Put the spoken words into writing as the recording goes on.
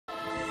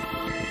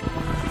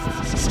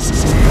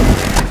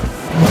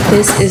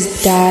This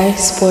is Die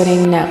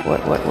Sporting Network.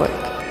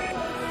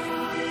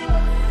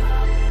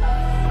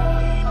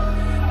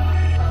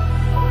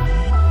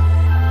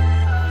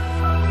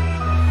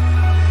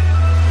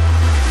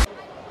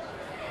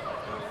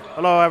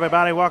 Hello,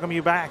 everybody. Welcome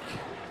you back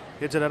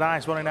into the Die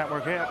Sporting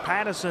Network here at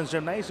Patterson's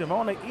Gymnasium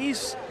on the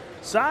east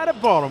side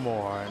of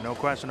Baltimore. And no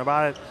question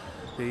about it,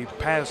 the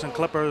Patterson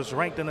Clippers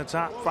ranked in the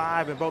top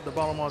 5 in both the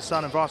Baltimore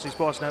Sun and Varsity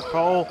Sportsnet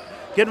poll,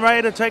 getting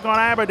ready to take on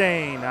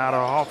Aberdeen out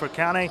of Harford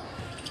County.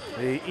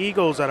 The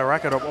Eagles at a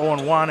record of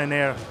 0-1 in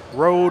their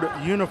road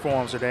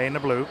uniforms today in the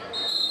blue.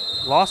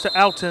 Lost to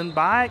Elton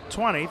by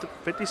 20,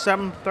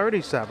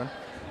 57-37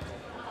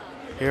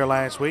 here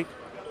last week.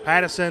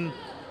 Patterson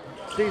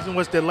season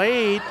was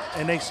delayed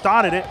and they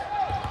started it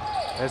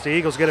as the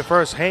Eagles get it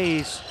first.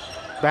 Hayes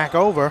back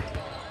over.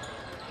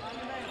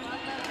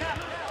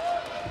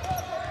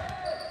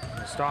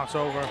 It starts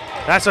over.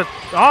 That's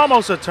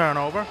almost a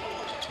turnover.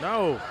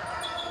 No.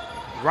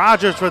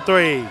 Rogers for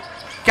 3.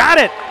 Got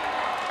it.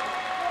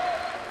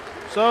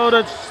 So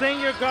the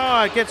senior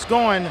guard gets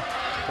going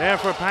there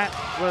for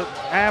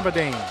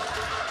Aberdeen.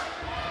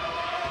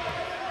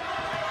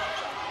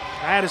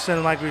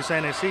 Patterson, like we were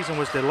saying, their season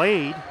was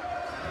delayed.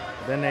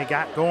 Then they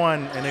got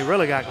going, and they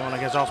really got going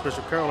against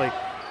Archbishop Curley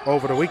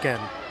over the weekend.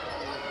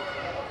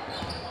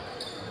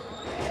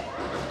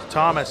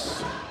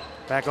 Thomas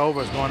back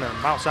over, is going to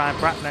Mount Zion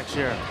Prep next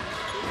year.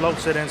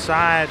 Floats it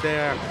inside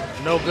there,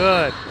 no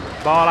good.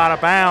 Ball out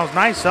of bounds.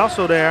 Nice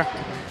hustle there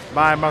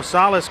by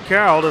Marsalis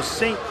Carroll, the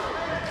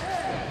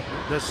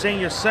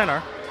senior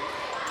center.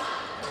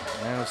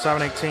 And with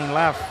 7:18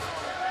 left,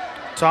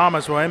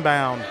 Thomas will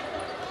inbound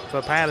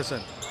for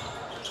Patterson.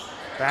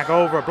 Back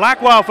over,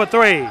 Blackwell for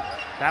 3.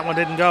 That one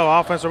didn't go.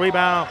 Offensive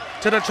rebound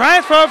to the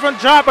transfer from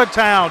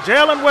Joppatown,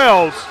 Jalen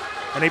Wills.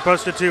 And he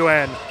pushed the 2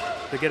 in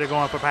to get it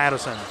going for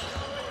Patterson.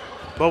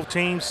 Both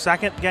teams'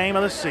 second game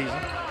of the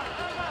season.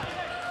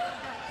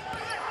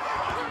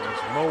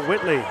 There's Mo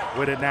Whitley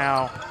with it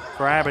now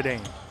for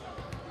Aberdeen.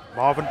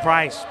 Marvin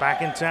Price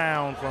back in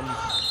town from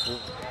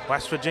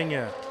West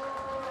Virginia.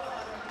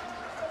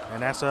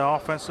 And that's an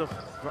offensive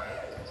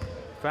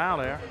foul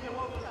there.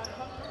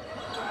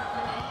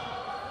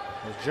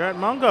 There's Jared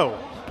Mungo.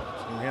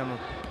 Seen him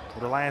for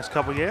the last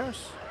couple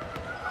years.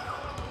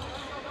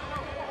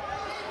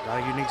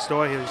 Got a unique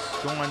story. He's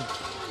going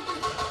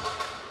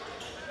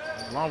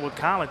along with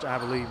college, I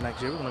believe,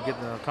 next year. We're going to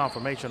get the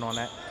confirmation on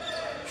that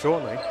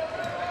shortly.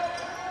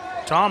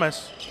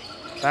 Thomas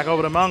back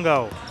over to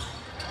Mungo.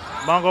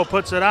 Mungo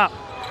puts it up.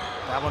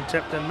 That one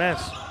tipped and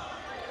missed.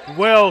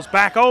 Wills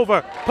back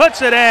over,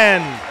 puts it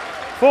in.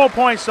 4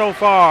 points so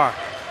far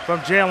from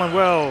Jalen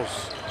Wills.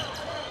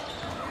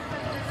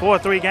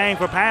 4-3 game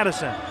for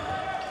Patterson.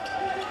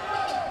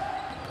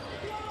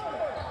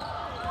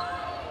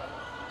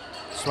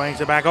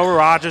 Swings it back over.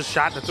 Rogers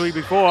shot the 3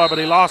 before, but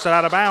he lost it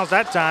out of bounds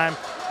that time.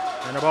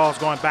 And the ball's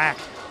going back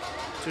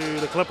to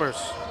the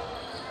Clippers.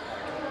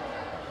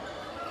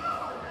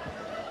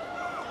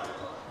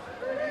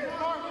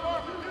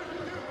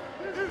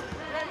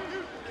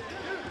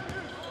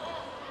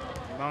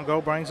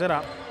 Mungo brings it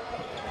up.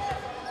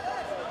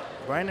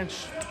 Brandon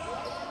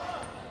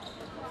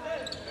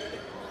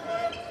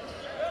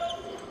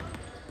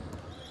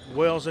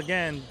Wills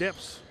again,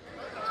 dips.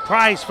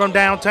 Price from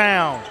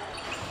downtown.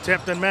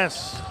 Tipped and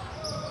missed.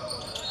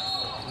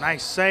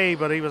 Nice save,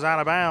 but he was out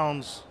of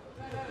bounds.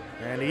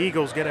 And the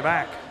Eagles get it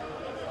back.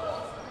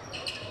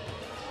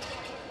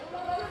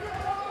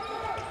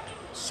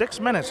 6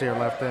 minutes here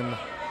left in the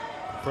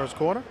first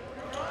quarter.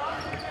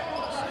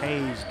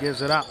 Hayes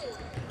gives it up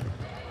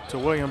to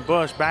William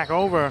Bush, back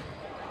over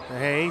to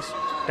Hayes.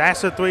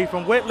 That's a 3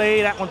 from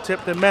Whitley. That one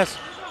tipped and missed.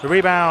 The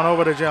rebound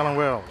over to Jalen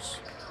Wills.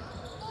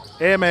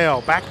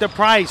 ML back to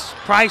Price.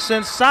 Price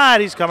inside.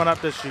 He's coming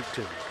up to shoot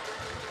 2.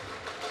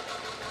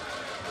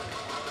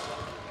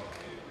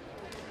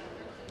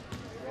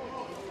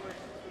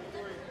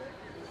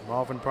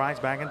 Marvin Price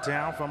back in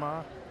town from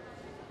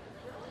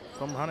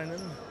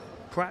Huntington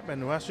Prep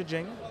in West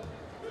Virginia.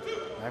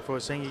 Back for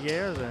his senior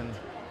years, and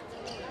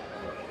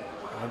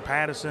when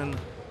Patterson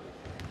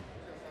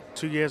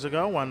 2 years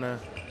ago won the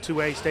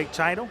 2A state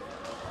title.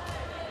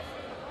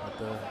 But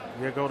the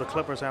year ago, the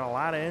Clippers had a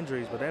lot of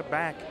injuries, but they're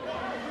back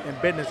in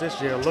business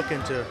this year,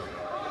 looking to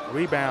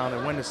rebound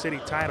and win the city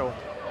title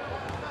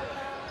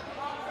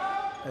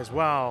as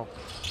well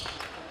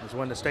as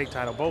win the state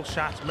title. Both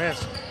shots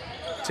missed.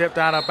 Tipped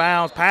out of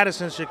bounds.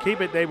 Patterson should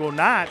keep it. They will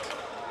not.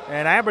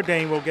 And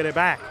Aberdeen will get it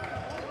back.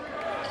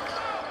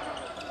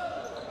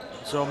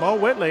 So Mo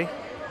Whitley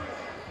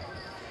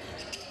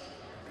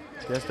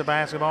gets the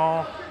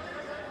basketball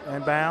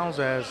and bounds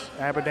as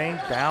Aberdeen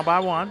down by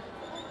 1.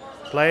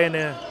 Play in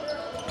the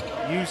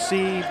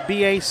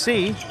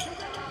UCBAC.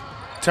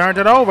 Turned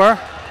it over.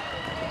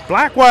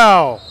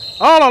 Blackwell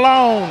all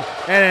alone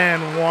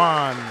and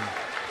 1.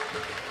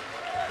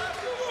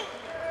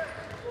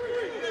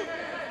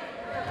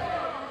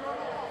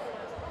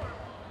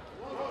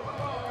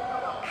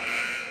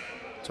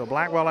 So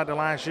Blackwell at the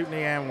line shooting the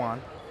and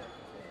 1.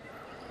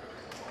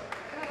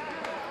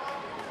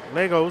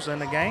 Legos in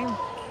the game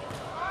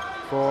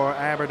for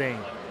Aberdeen.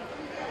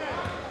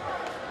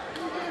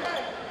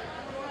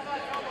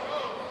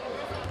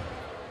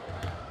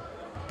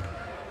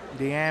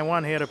 Deanne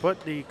one here to put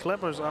the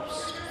Clippers up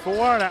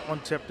 4. That one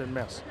tipped and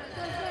missed.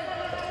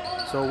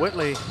 So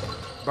Whitley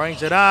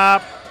brings it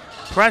up,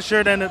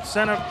 pressured in the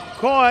center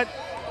court.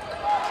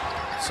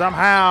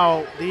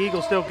 Somehow the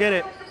Eagles still get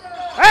it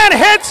and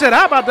hits it.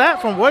 How about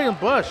that from William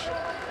Bush?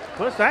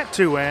 Puts that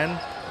 2 in,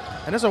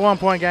 and it's a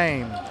 1-point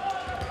game.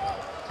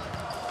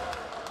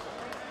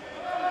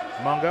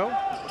 Mungo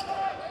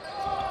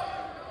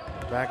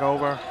back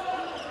over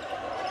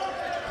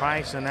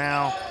Price, and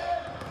now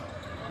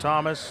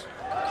Thomas.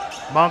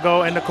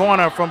 Mungo in the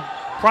corner from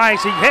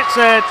Price. He hits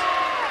it.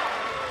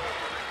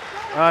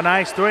 A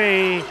nice 3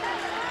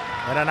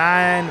 and a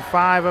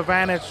 9-5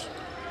 advantage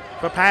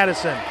for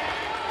Patterson.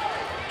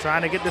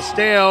 Trying to get the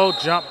steal.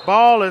 Jump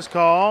ball is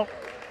called.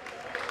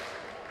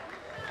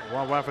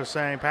 One referee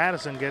saying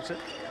Patterson gets it.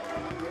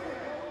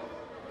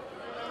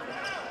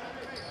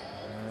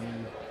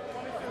 And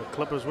the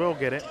Clippers will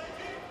get it.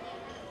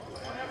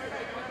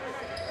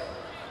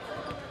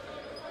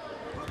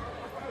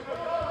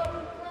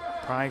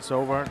 Price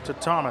over to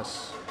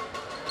Thomas.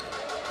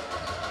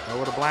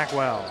 Over to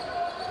Blackwell.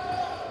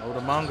 Over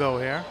to Mungo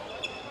here.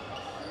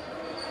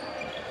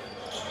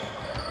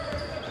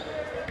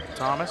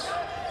 Thomas.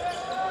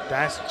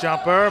 That's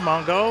jumper.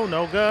 Mungo,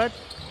 no good.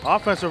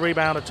 Offensive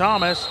rebound to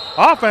Thomas.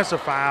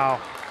 Offensive foul.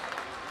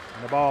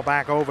 And the ball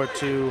back over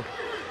to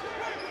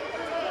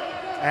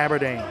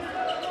Aberdeen.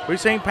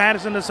 We've seen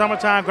Patterson in the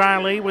summertime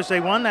grind league, which they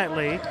won that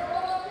league.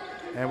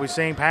 And we've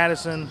seen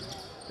Patterson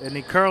in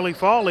the Curly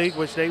Fall League,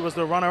 which they was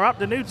the runner-up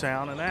to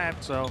Newtown in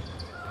that. So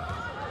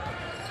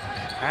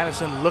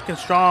Patterson looking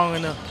strong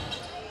in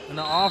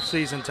the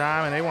off-season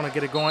time, and they want to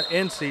get it going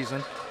in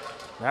season.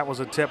 That was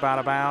a tip out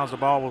of bounds. The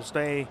ball will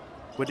stay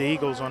with the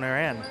Eagles on their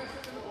end.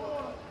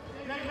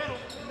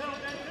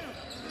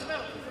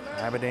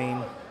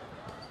 Aberdeen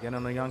getting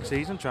in the young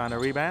season, trying to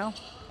rebound.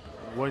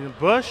 William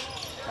Bush,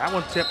 that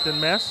one tipped and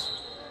missed.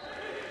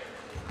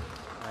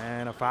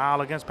 And a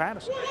foul against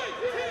Patterson.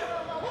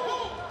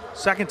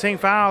 Second team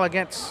foul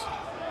against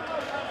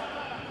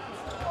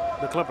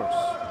the Clippers.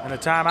 And a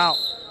timeout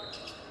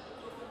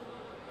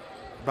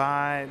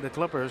by the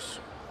Clippers.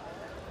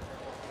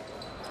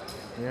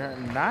 Here,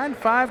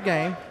 9-5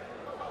 game.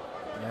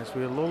 Yes,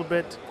 we're a little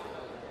bit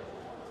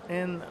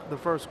in the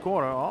first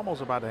quarter,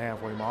 almost about the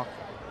halfway mark.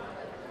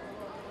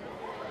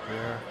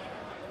 Here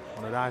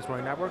on the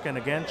DSN Network. And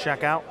again,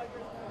 check out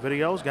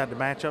videos. Got the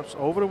matchups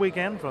over the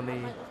weekend from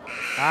the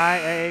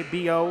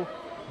IABO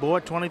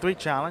Board 23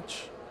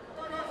 Challenge.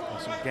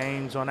 Got some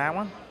games on that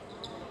one.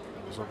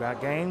 Also got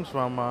games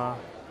from the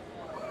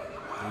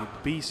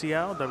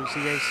BCL,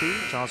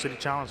 WCAC, Charles City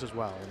Challenge as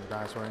well on the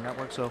DSN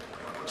Network. So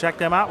check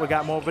them out. We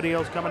got more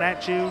videos coming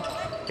at you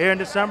here in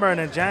December, and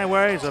in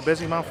January is a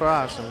busy month for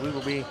us, and we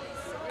will be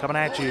coming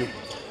at you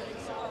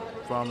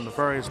from the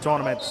various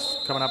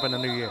tournaments coming up in the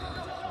new year.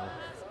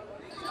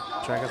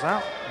 So check us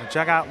out, and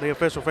check out the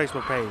official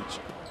Facebook page,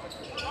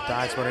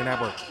 DSN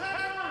Network.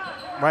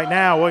 Right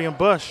now, William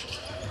Bush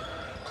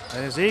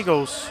and his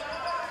Eagles,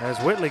 as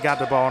Whitley got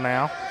the ball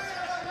now.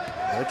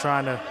 They're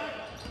trying to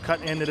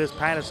cut into this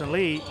Patterson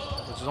lead,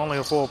 which is only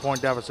a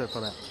 4-point deficit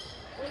for them.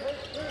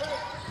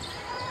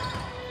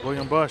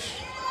 William Bush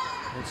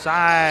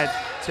inside,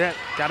 tip,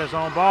 got his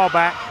own ball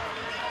back.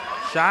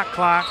 Shot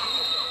clock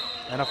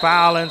and a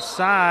foul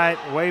inside,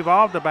 wave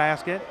off the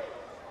basket.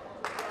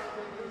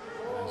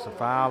 It's a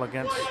foul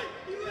against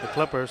the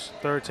Clippers,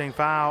 13th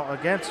foul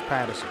against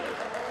Patterson.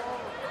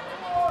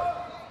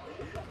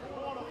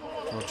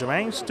 Well,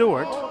 Jermaine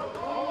Stewart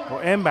will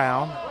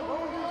inbound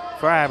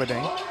for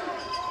Aberdeen.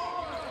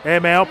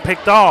 ML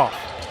picked off.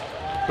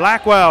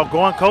 Blackwell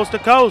going coast to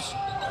coast.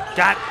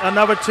 Got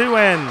another 2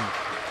 in.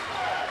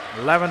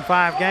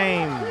 11-5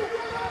 game.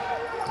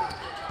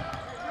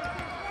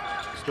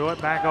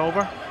 Stewart back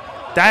over.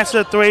 That's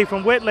a 3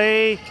 from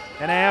Whitley.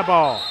 And air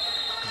ball.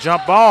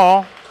 Jump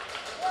ball.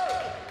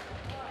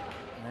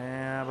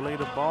 And I believe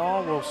the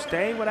ball will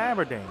stay with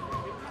Aberdeen.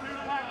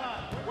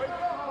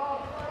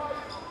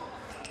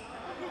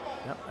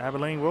 Yep,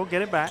 Aberdeen will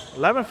get it back.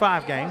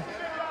 11-5 game.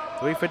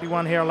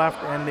 3:51 here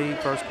left in the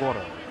first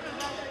quarter.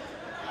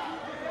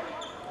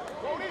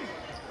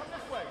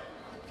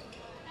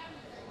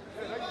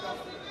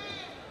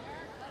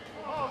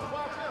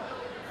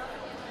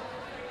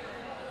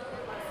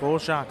 Full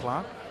shot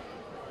clock.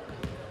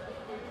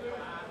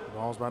 The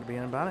ball's about to be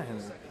inbounded.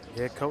 His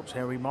head coach,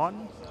 Henry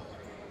Martin,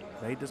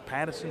 made this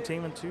Patterson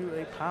team into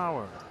a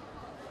power.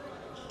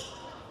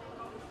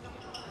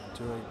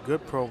 Into a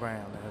good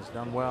program that has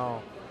done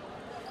well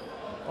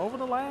over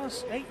the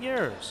last 8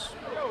 years.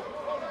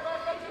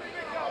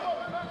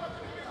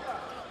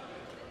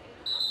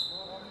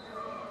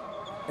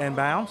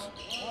 Inbounds.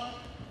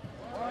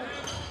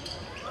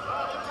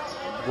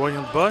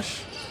 William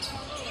Bush.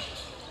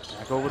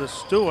 Back over to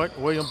Stewart.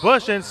 William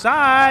Bush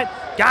inside.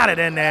 Got it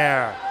in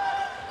there.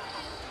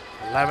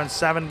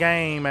 11-7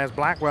 game as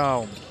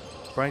Blackwell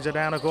brings it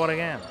down the court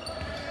again.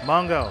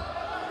 Mungo.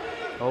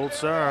 Old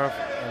serve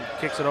and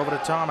kicks it over to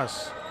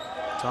Thomas.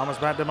 Thomas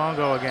back to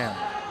Mongo again.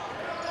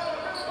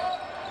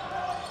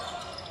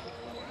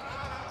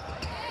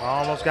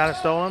 Almost got it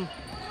stolen.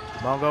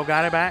 Mongo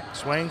got it back,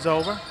 swings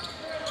over.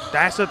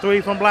 That's a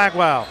three from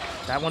Blackwell.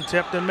 That one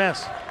tipped and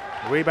missed.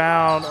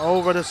 Rebound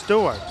over to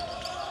Stewart.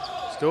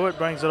 Stewart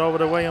brings it over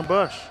to William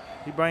Bush.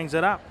 He brings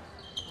it up.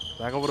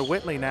 Back over to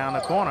Whitley now in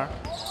the corner.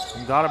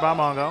 And guarded by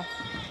Mongo.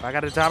 Back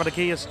at the top of the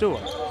key is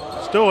Stewart.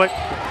 Stewart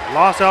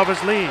lost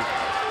Elvis lead.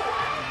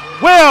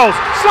 Wills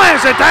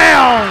slams it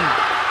down.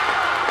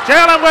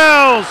 Jalen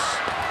Wills.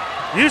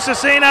 Used to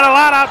seeing that a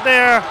lot out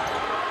there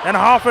in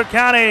Harford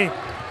County.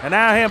 And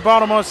now here in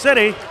Baltimore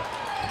City,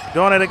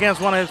 doing it against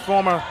one of his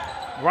former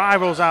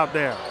rivals out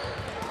there.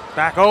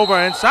 Back over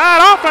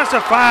inside,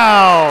 offensive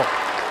foul.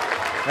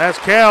 As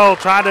Kell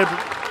tried to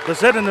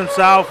position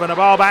himself, and the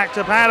ball back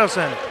to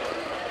Patterson.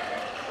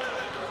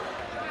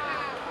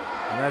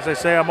 And as they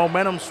say, a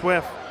momentum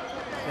swift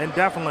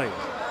indefinitely.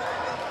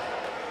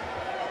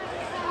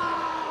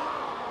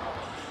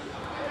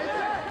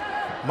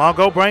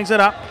 Mongo brings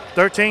it up.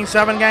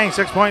 13-7 game,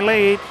 6-point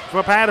lead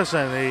for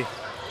Patterson. The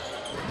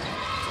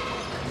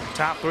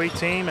top 3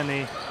 team in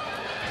the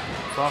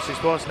Varsity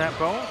Sports Net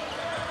Bowl.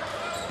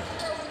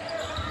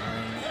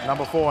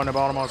 Number 4 in the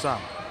Baltimore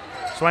Sun.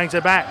 Swings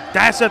it back.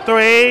 That's a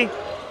 3.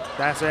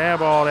 That's an air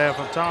ball there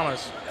from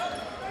Thomas.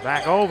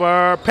 Back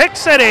over. Pick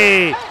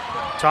City.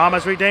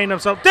 Thomas redeemed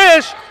himself.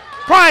 Dish.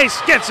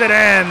 Price gets it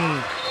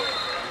in.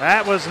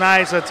 That was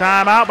nice. A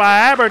timeout by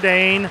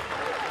Aberdeen.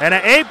 And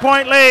an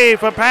 8-point lead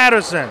for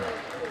Patterson.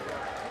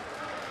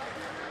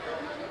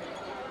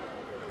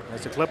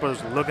 As the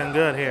Clippers looking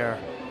good here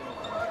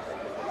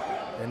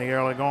in the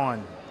early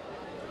going.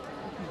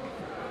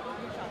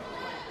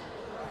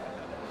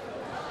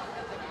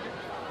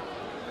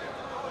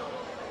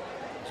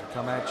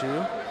 Come at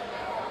you.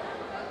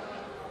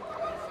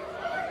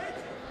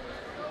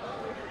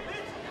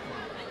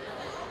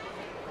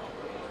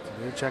 So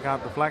you check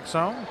out the Flex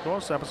Zone, of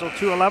course, episode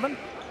 211.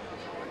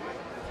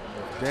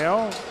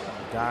 Dale,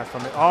 guys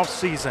from the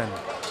off-season.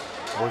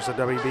 Voice of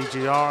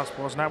WBGR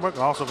Sports Network.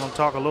 Also going to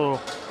talk a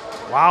little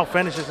wild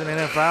finishes in the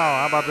NFL.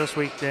 How about this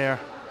week there?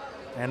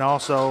 And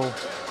also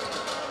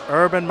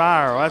Urban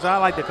Meyer, as I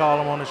like to call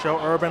him on the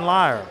show, Urban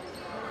Liar.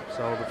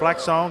 So the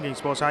Flex Zone, Geek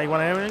Sports, how you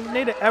want to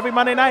need it every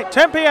Monday night,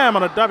 10 p.m.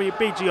 on the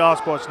WBGR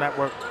Sports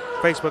Network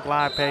Facebook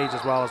Live page,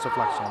 as well as the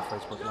Flex Zone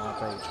Facebook Live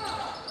page.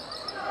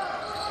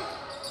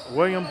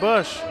 William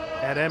Bush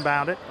had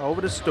inbounded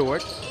over to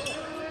Stewart.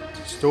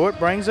 Stewart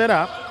brings it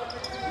up,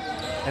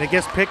 and it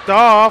gets picked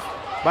off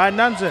by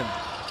Nunzen.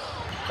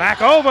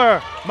 Back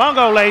over.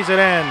 Mongo lays it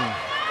in.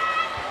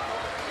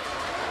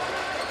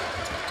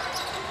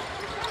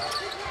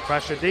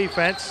 Pressure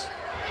defense.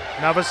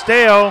 Another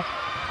steal.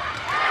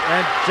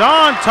 And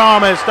John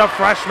Thomas, the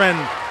freshman,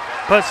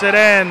 puts it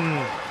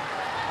in.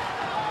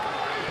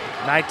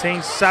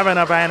 19-7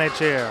 advantage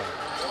here.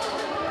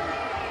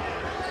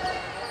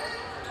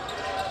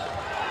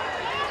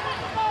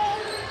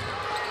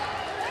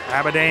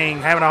 Aberdeen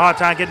having a hard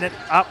time getting it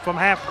up from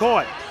half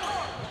court.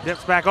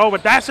 Dips back over.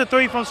 That's a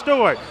 3 from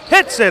Stewart.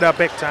 Hits it, a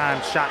big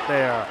time shot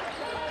there.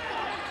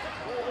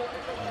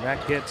 And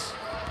that gets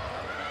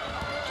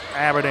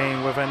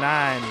Aberdeen within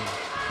 9.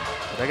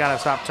 They got to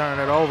stop turning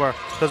it over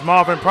because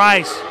Marvin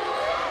Price,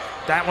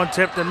 that one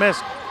tipped and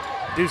missed.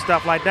 Do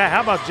stuff like that.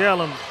 How about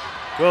Jalen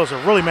Wills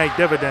have really made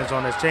dividends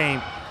on this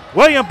team.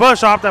 William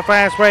Bush off the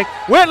fast break.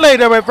 Whitley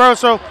the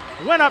reversal.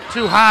 Went up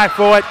too high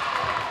for it.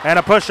 And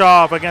a push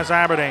off against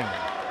Aberdeen.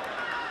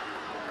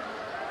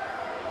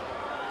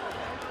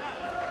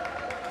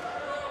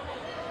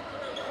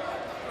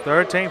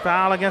 Third team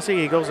foul against the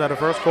Eagles at the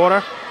first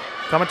quarter.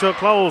 Coming to a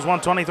close,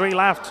 1:23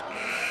 left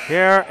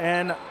here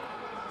in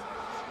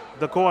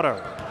the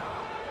quarter.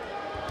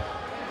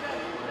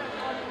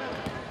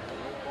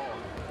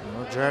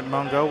 Jared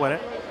Mongo with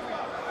it.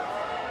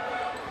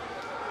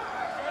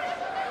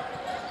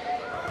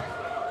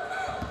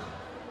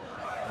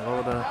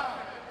 Over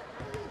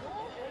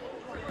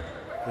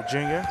the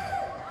junior.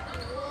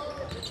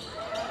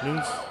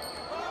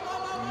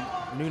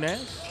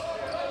 Nunez.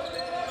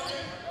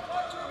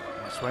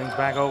 Swings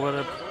back over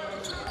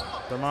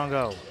to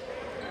Mongo.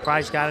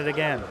 Price got it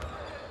again.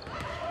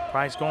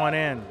 Price going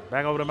in.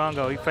 Back over to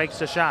Mongo. He fakes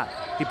the shot.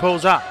 He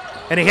pulls up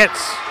and he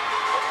hits.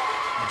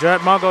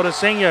 Jared Mongo, the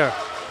senior.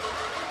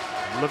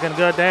 Looking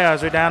good there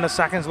as we're down to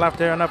seconds left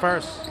there in the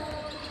first.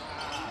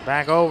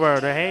 Back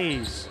over to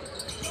Hayes.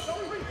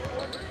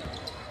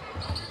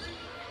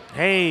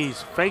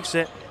 Hayes fakes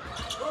it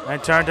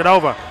and turns it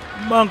over.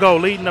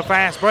 Mongo leading the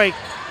fast break.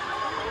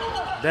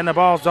 Then the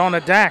ball's on the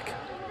deck.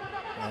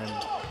 And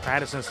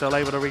Patterson still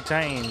able to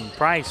retain.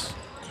 Price,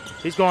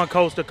 he's going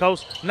coast to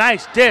coast.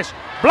 Nice dish,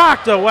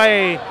 blocked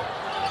away.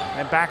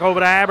 And back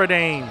over to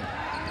Aberdeen.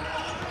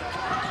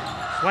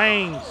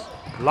 Swings,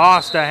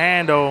 lost the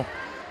handle.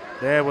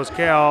 There was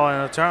Kell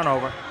and a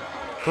turnover.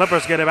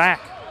 Clippers get it back.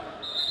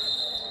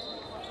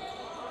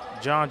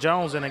 John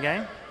Jones in the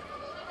game.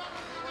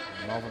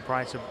 Marvin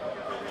Price, a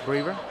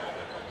breather.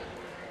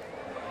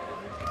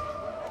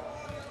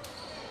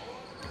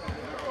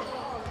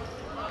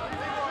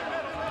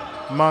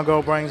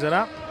 Mungo brings it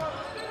up.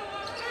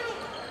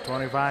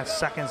 25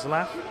 seconds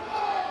left.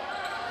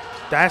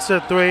 That's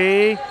a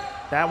three.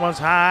 That one's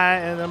high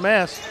and a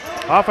miss.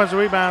 Offensive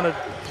rebound to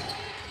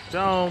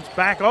Jones.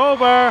 Back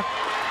over.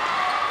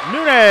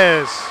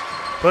 Nunez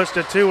puts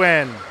the two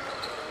in.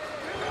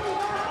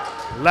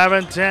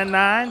 11, 10,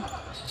 9.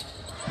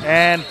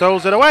 And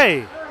throws it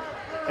away.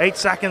 8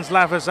 seconds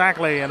left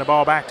exactly, and the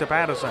ball back to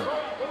Patterson.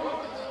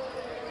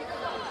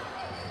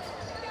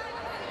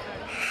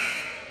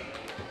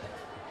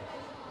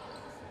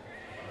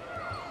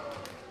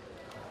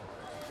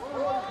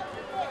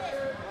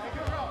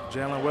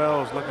 Jalen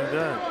Wells looking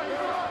good.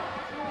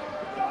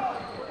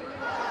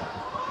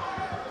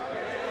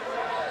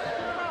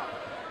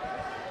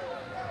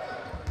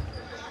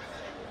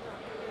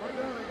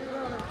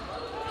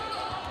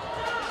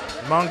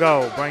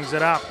 Mungo brings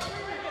it up.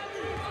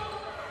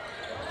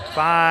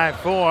 5,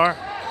 4,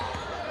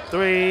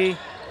 3.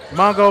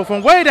 Mungo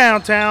from way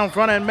downtown,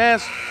 front end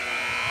miss.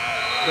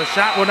 The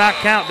shot will not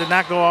count, did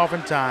not go off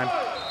in time.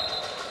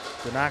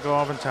 Did not go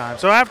off in time.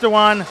 So after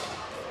one,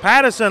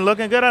 Patterson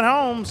looking good at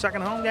home,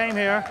 second home game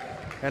here.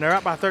 And they're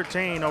up by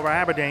 13 over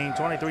Aberdeen,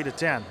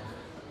 23-10.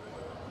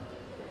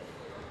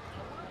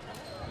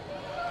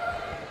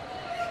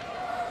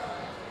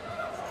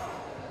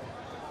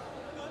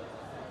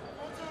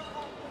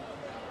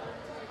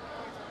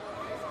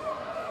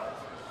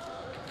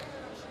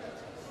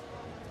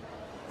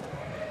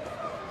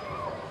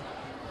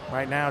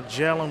 Right now,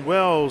 Jalen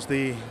Wells,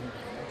 the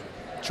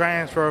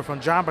transfer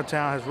from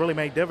Johnstown, has really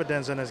made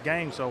dividends in this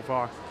game so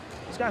far.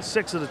 He's got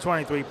 6 of the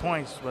 23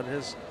 points, but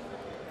his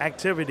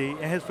activity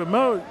and his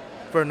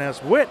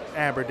familiarness with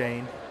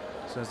Aberdeen,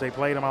 since they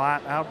played him a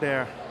lot out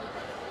there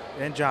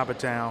in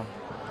Johnstown,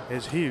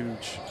 is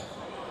huge.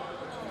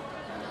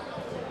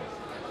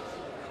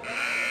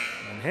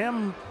 And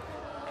him,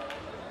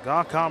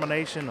 guard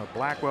combination of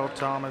Blackwell,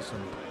 Thomas,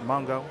 and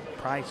Mungo.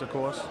 Price, of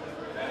course.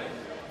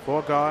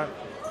 4 guard.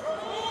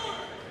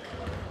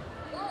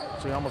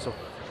 See, almost a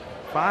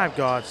 5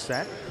 guard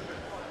set.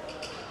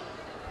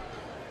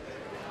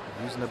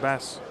 Using the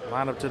best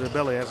lineup to the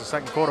ability as the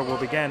second quarter will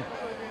begin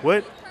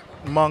with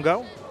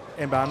Mungo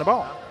inbound the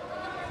ball.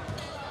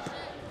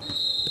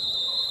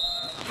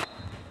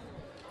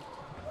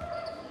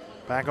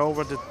 Back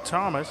over to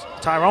Thomas,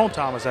 Tyrone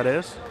Thomas that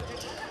is.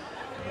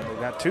 And we've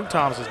got 2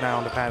 Thomases now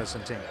on the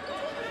Patterson team.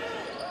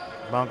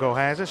 Mungo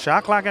has it,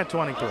 shot clock at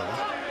 23.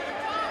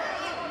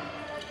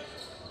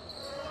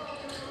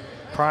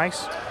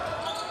 Price.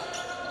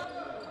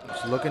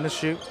 Looking to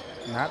shoot,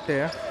 not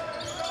there.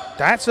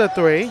 That's a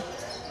 3.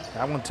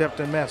 That one tipped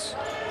and missed.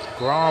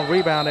 Strong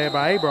rebound there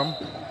by Abram.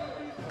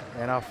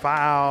 And a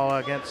foul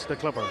against the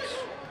Clippers.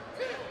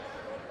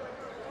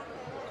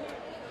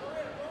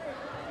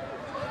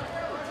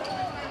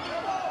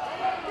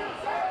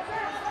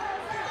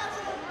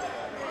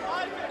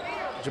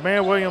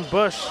 Jameer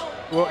Williams-Bush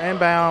will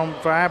inbound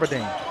for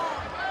Aberdeen.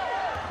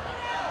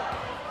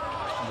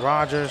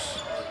 Rogers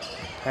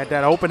had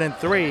that opening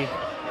 3.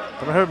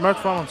 Haven't heard much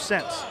from him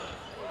since.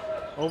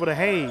 Over to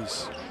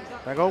Hayes.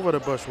 Back over to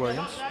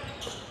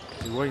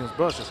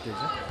Williams-Bush, excuse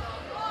me.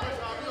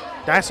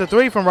 That's a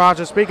 3 from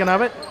Rogers, speaking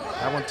of it.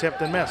 That one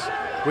tipped and missed.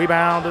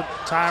 Rebound to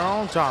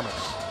Tyrone Thomas.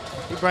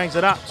 He brings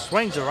it up,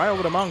 swings it right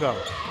over to Mungo.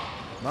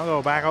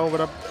 Mungo back over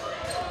to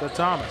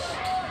Thomas.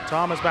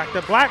 Thomas back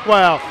to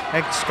Blackwell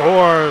and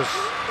scores.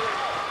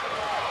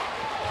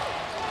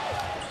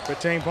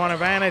 15-point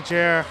advantage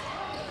here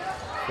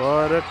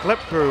for the Clip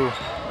crew.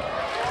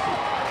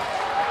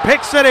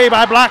 Pick City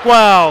by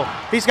Blackwell.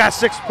 He's got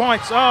 6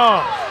 points.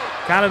 Oh,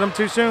 counted them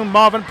too soon.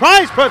 Marvin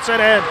Price puts it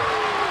in.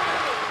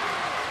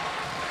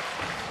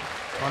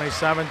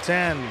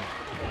 27-10.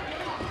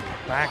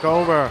 Back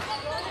over.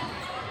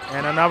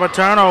 And another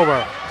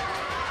turnover.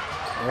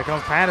 Here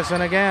comes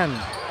Patterson again.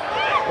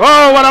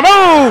 Whoa, what a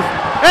move!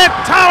 And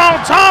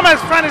Tyrone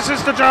Thomas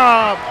finishes the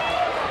job.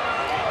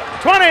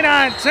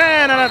 29-10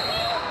 and a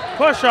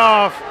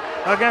push-off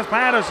against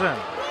Patterson.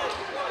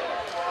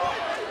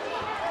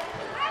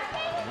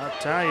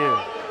 Tell you,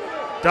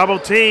 double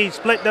T,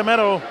 split the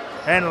middle,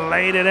 and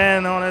laid it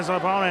in on his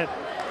opponent.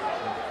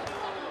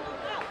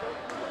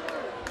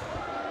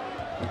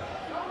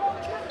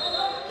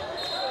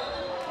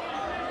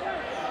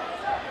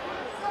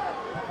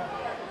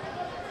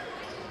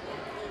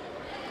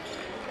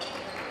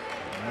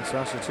 And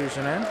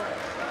substitution in.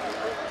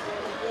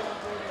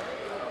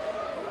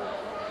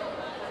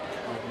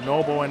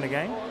 Noble in the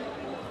game.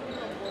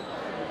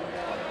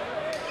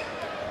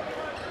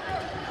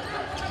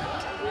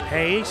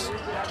 Hayes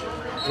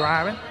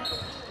driving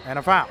and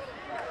a foul.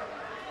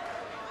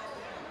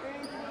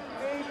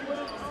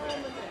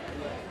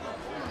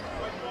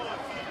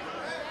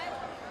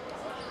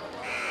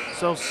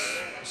 So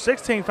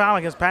 16 foul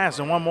against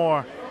Patterson, one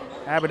more.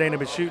 Aberdeen have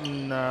been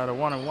shooting the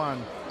 1-and-1,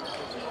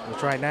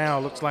 which right now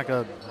looks like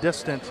a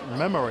distant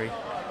memory.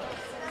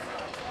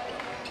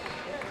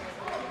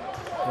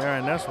 There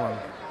in this one.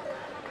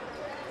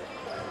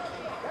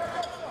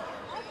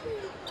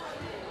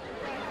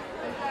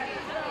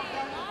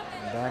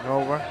 Back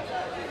over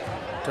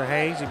to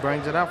Hayes. He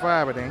brings it up for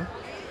Aberdeen.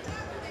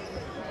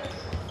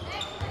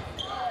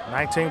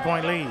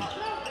 19-point lead.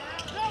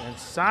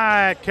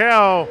 Inside,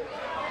 Carroll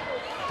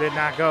did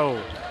not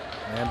go.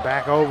 And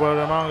back over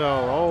to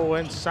Mungo. Oh,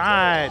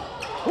 inside.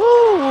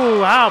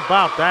 Woo, how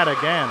about that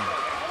again?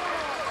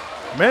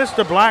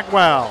 Mr.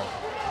 Blackwell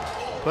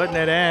putting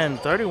it in.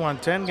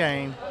 31-10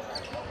 game.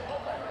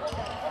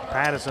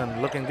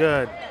 Patterson looking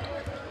good.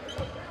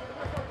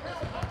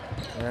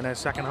 In their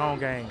second home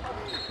game.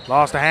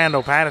 Lost the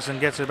handle. Patterson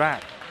gets it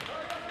back.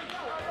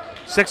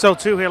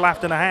 6:02 here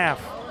left in the half.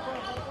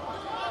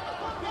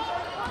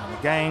 In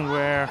a game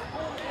where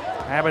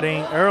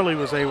Aberdeen early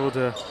was able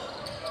to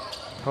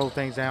hold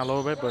things down a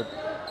little bit, but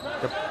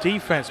the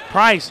defense,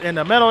 Price in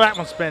the middle, that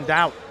one spinned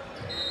out.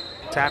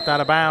 Tapped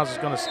out of bounds, is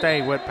going to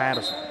stay with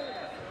Patterson.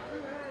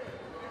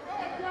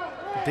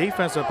 The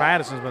defense of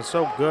Patterson's been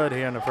so good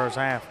here in the first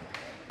half.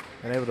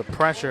 Been able to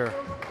pressure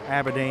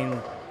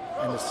Aberdeen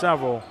into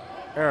several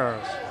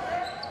errors.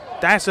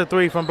 That's a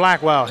three from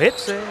Blackwell.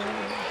 Hits it.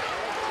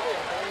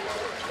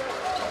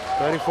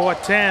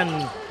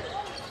 34-10.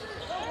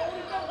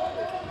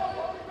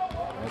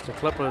 As the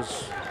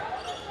Clippers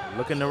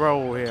looking to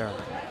roll here.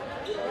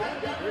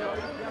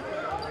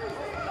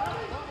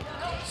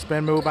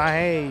 Spin move by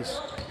Hayes.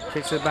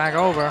 Kicks it back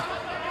over.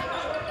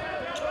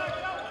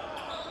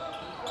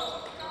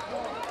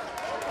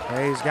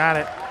 Hayes got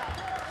it.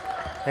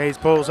 Hayes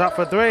pulls up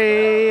for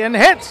three and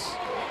hits.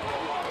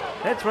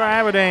 Hits for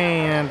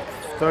Aberdeen.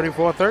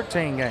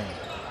 34-13 game.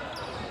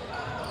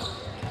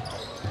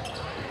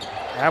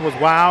 That was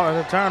wild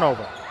and a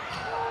turnover.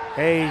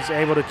 Hayes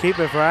able to keep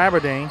it for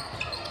Aberdeen.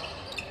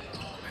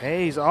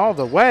 Hayes all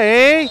the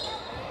way.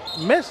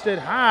 Missed it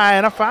high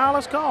and a foul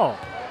is called.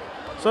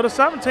 So the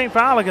 17th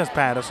foul against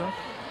Patterson.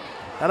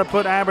 That'll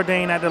put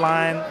Aberdeen at the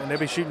line, and they'll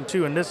be shooting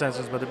two in this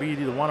instance, but it'll be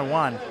either 1 and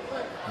 1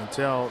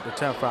 until the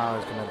 10th foul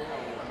is committed.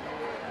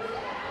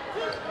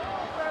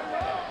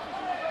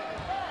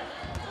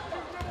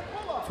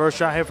 First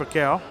shot here for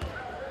Kell.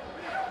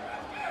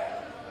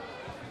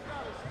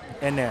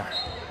 In there.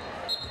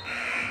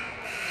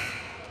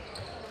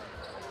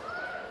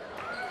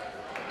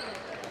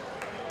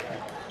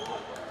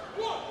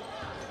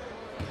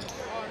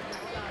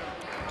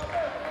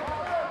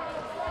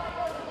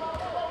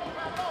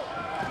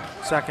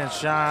 Second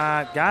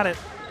shot, got it.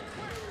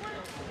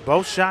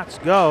 Both shots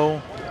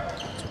go.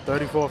 It's a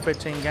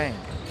 34-15 game.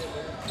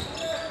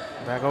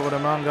 Back over to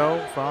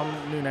Mungo from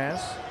Nunez.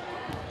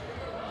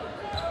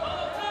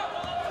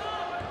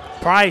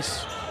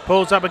 Price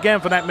pulls up again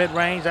for that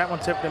mid-range. That one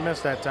tipped and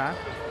missed that time.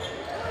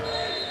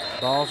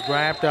 Ball's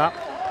grabbed up.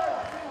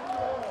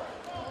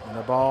 And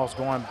the ball's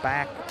going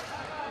back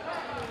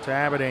to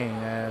Aberdeen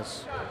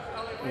as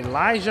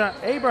Elijah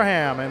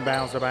Abraham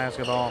inbounds the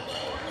basketball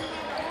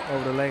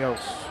over to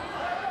Lagos.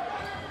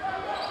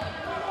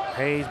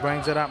 Hayes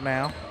brings it up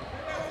now.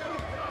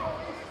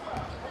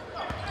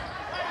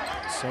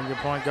 Senior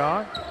point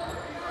guard.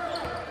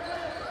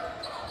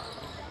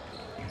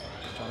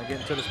 Trying to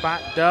get into the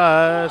spot.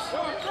 Does.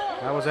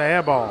 That was an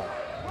air ball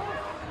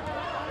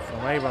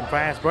from Abram.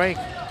 Fast break.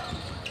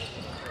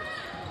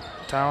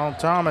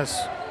 Thomas.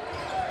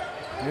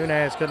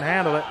 Nunez couldn't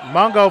handle it.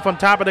 Mungo from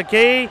top of the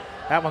key.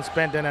 That one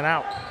spent in and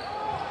out.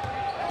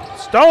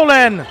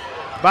 Stolen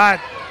by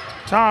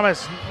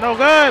Thomas. No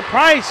good.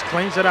 Price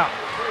cleans it up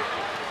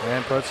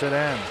and puts it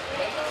in.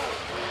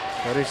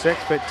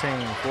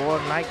 36-15.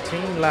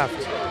 4:19 left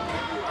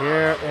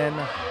here in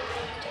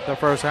the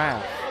first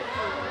half.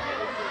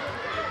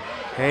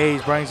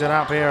 Hayes brings it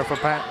up here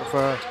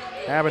for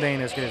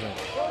Aberdeen. Excuse me.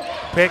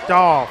 Picked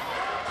off.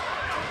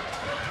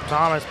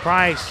 Thomas,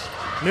 Price,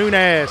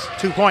 Nunez,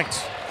 2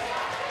 points.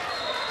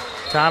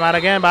 Timeout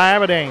again by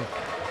Aberdeen.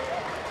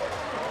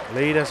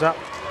 Lead us up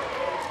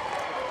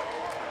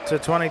to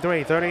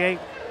 23,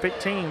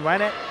 38-15,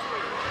 right at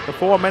the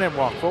 4-minute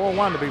walk.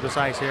 4:01 to be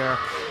precise here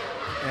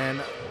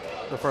in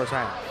the first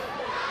half.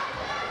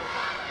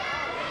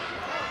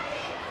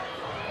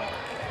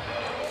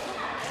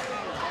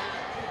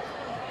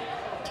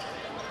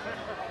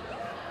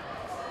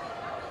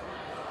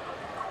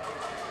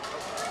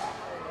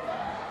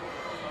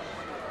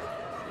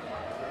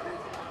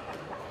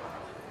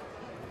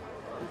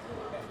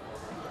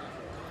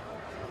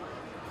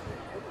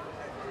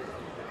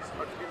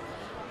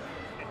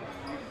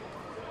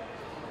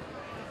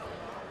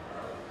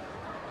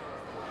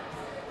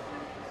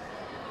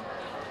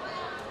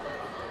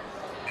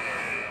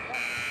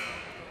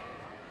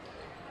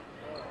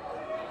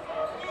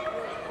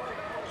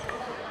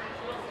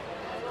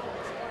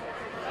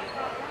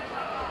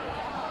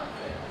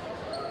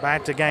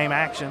 Back to game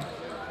action.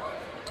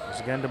 Once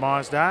again,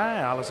 Demarus Dye,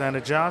 Alexander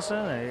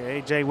Johnson,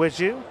 AJ with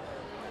you.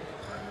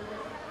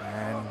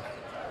 And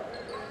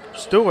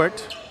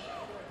Stewart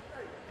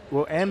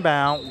will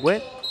inbound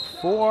with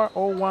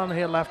 4:01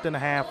 here left in the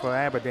half for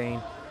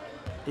Aberdeen.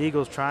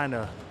 Eagles trying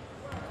to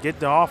get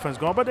the offense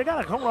going, but they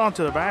got to hold on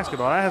to the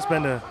basketball. That has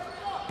been the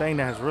thing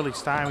that has really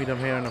stymied them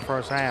here in the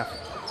first half.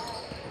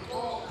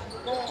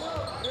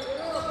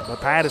 But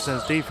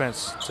Patterson's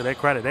defense, to their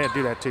credit, they'll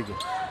do that to you.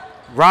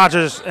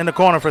 Rogers in the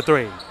corner for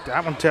three.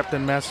 That one tipped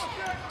and missed.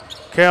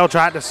 Kell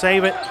tried to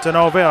save it to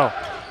Noville.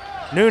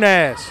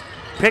 Nunez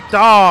picked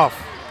off.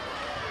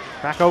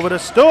 Back over to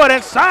Stewart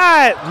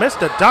inside. Missed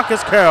the dunk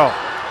is Carroll.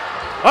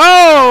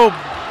 Oh,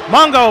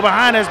 Mungo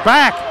behind his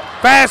back.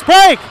 Fast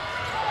break.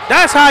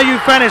 That's how you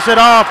finish it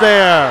off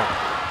there.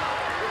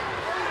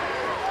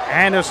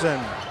 Anderson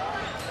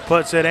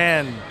puts it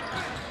in.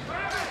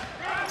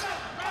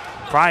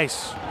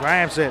 Price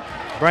grabs it,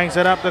 brings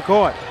it up the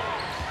court.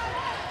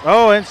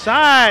 Oh,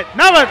 inside.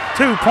 Another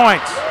 2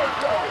 points.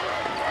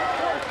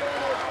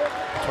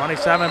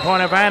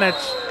 27-point advantage.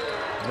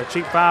 The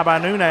cheap foul by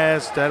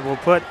Nunez that will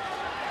put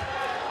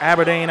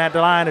Aberdeen at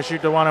the line to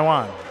shoot the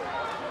 1-and-1.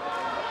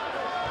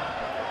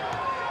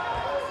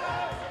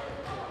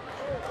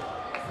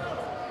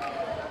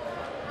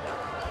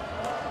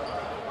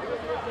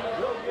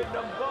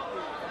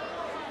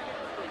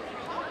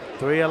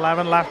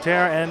 .3:11 left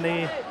here in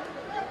the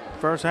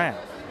first half.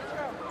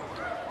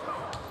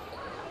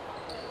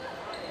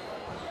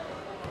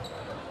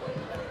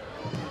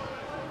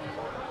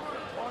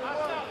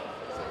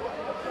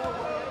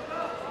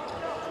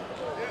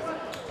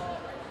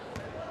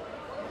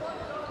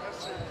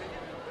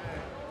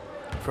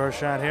 First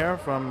shot here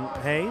from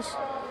Hayes.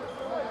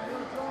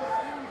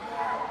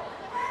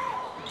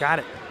 Got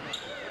it.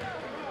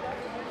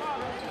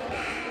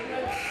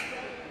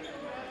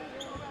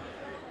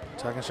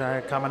 Second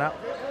shot coming up.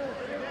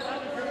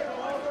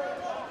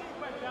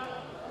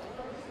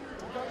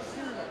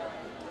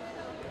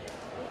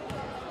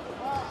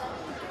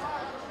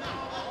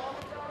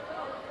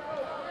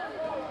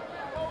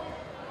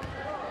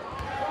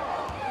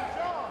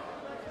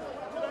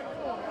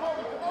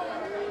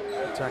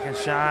 Second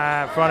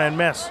shot, front end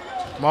miss.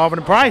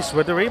 Marvin Price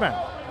with the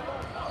rebound.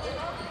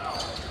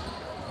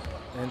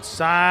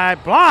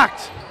 Inside,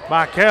 blocked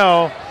by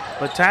Kell,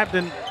 but tapped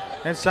in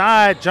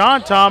inside.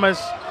 John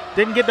Thomas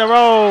didn't get the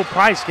roll.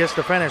 Price gets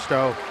the finish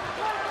though.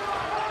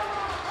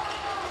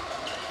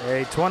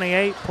 A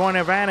 28-point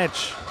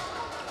advantage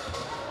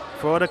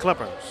for the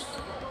Clippers.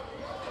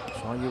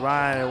 So you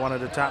ride one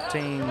of the top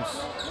teams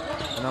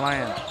in the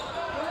land.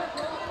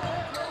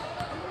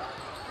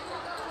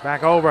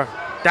 Back over.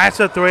 That's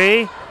a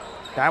three.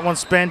 That one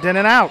spent in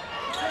and out.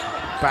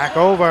 Back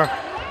over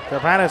to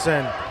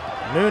Patterson.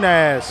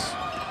 Nunez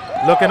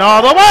looking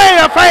all the way.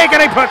 A fake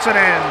and he puts it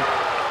in.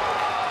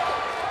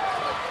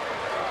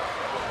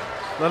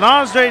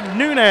 Lenandre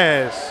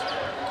Nunez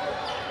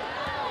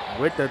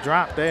with the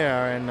drop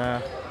there, and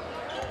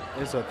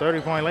it's a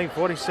 30-point lead,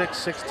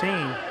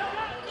 46-16.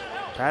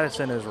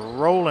 Patterson is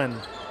rolling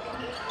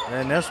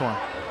in this one.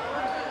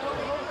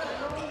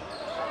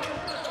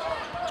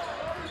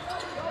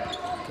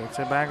 Kicks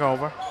it back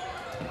over.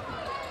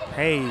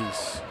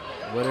 Hayes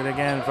with it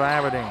again for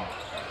Aberdeen.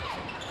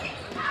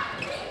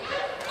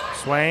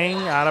 Swing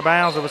out of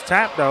bounds. It was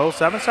tapped though.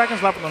 7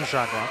 seconds left on the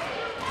shot clock.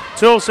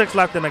 2:06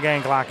 left in the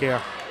game clock here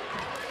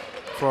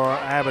for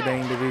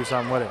Aberdeen to do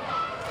something with it.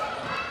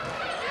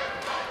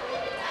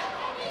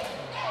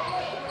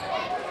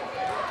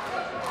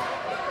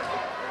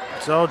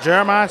 So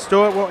Jeremiah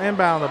Stewart will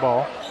inbound the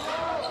ball.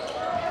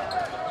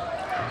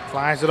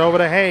 Flies it over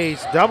to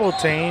Hayes. Double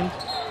teamed.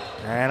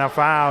 And a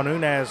foul.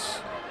 Nunez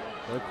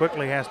very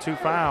quickly has 2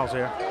 fouls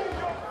here.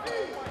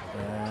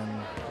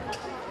 And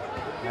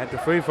at the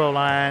free throw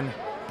line,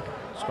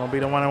 it's going to be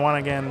the 1-and-1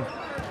 again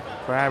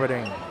for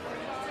Aberdeen.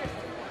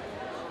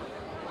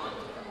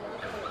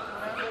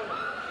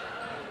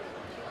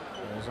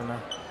 There's an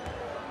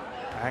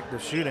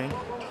active shooting.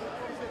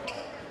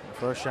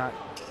 First shot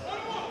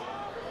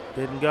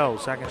didn't go.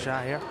 Second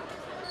shot here.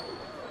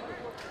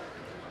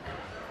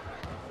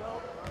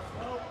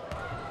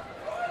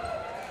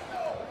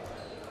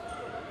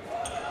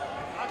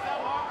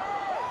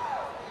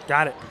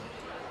 Got it.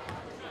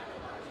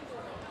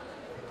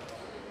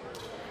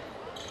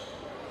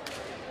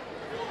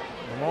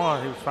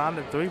 More, he was found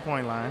at the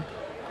 3-point line.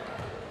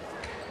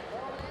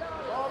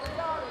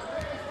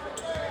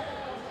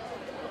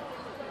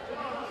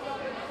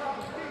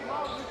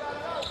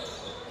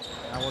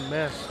 That one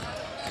missed.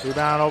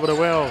 Rebound over the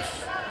Wills.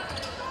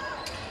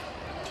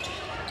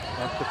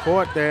 Up the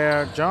court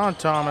there, John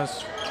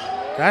Thomas.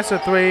 That's a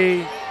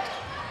 3.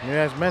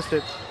 Nunez missed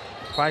it.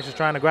 Price is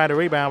trying to grab the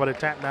rebound, but it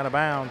tapped out of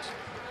bounds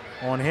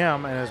on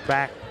him, and it's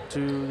back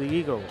to the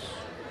Eagles.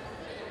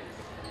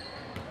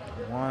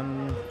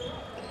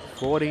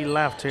 1:40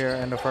 left here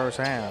in the first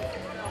half.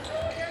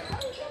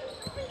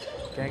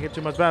 Can't get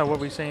too much better what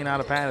we've seen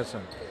out of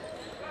Patterson.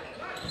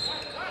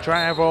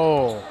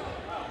 Travel.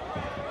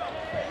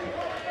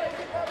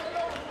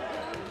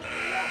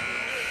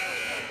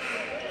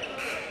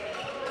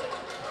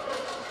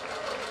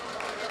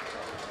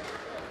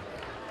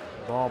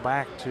 Ball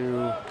back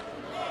to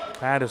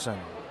Patterson.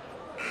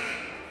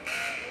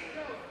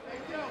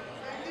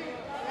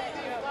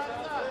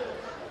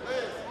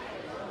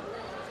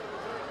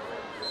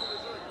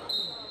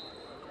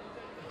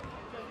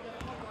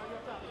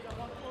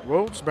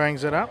 Rhodes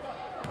brings it up.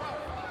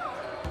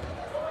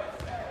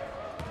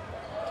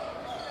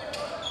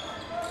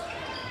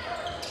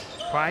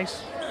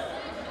 Price.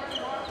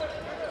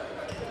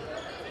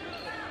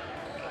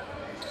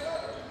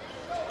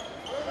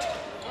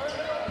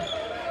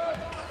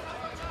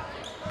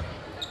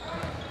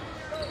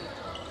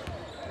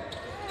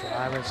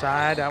 Drive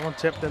inside. That one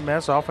tipped and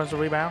missed. Offensive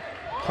rebound.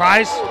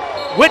 Price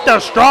with the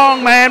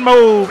strong man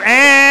move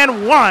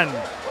and one.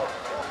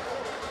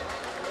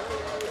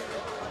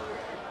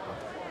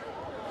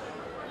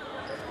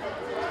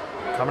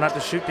 Coming up to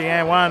shoot the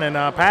and one, and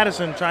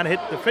Patterson trying to hit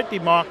the 50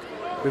 mark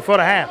before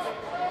the half.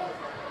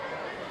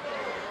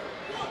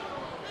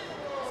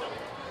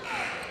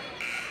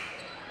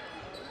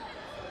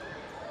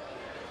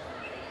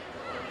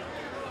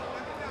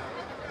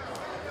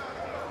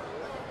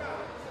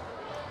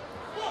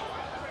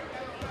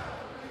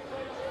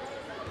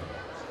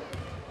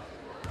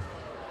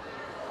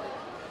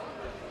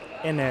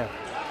 In there.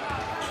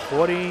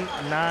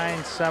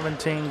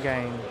 49-17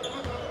 game.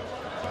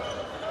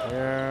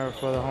 Here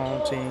for the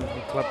home team,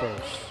 the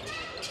Clippers.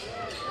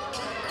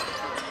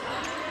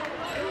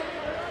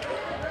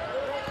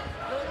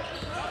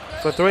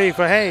 For three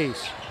for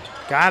Hayes.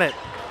 Got it.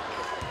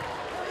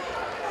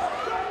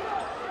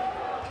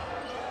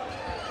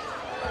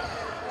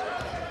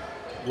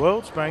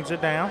 Wiltz brings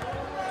it down.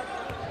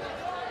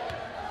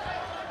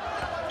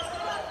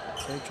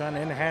 They're trying to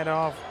end the head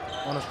off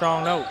on a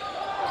strong note.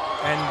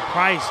 And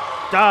Price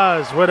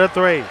does with a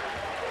three.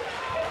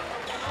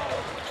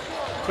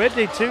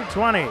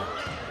 52-20.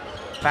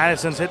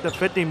 Patterson's hit the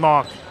 50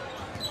 mark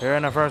here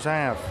in the first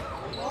half.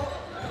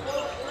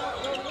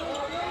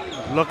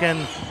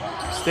 Looking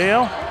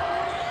still.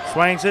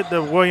 Swings it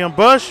to William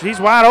Bush. He's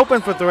wide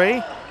open for three.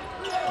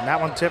 And that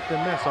one tipped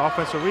and missed.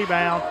 Offensive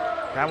rebound.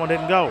 That one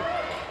didn't go.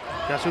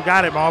 Guess who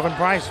got it? Marvin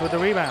Price with the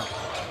rebound.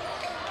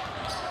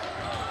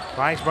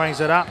 Price brings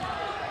it up.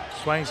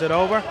 Swings it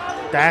over.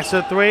 That's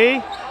a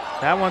three.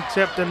 That one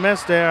tipped and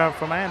missed there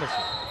from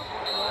Anderson.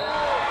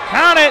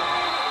 Count it.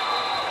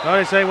 No,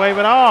 they say wave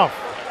it off.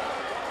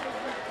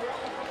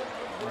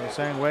 They're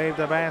saying wave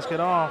the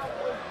basket off.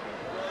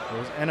 It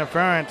was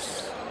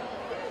interference.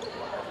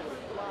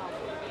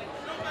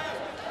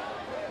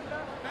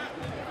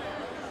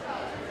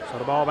 So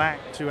the ball back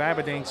to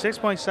Aberdeen.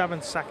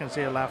 6.7 seconds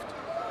here left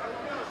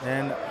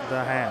in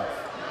the half.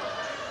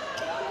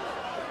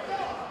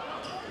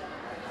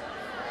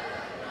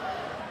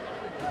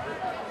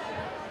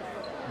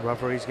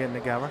 Referees getting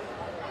together.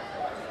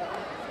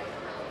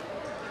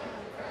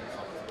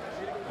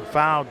 The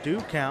foul do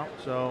count,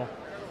 so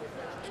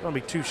it's going to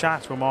be two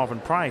shots for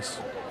Marvin Price.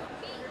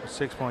 With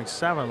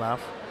 6.7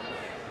 left.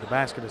 The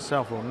basket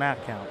itself will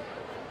not count.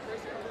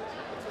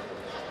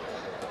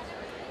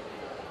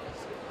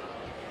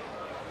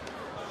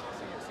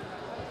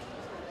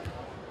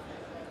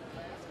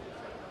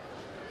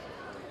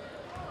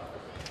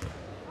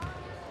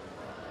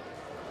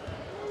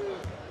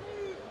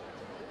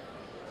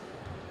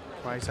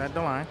 Price at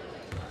the line.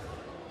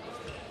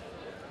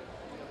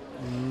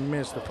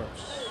 Missed the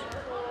first.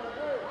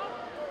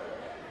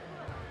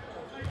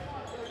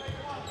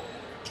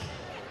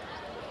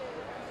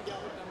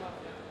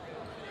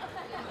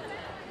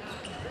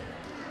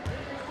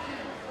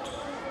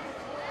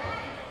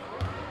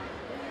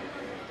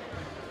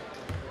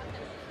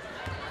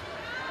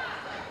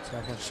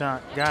 Second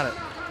shot, got it.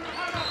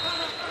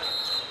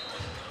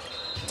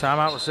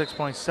 Timeout with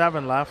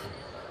 6.7 left.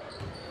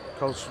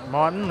 Coach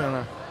Martin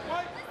and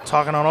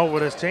talking on over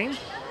this team.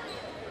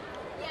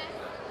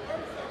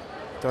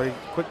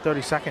 Quick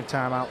 30-second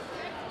timeout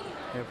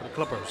here for the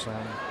Clippers.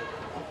 And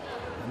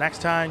the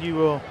next time you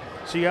will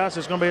see us,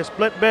 it's going to be a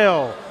split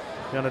bill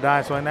here on the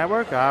DSN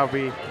Network. I'll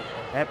be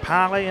at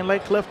Poly in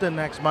Lake Clifton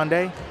next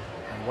Monday.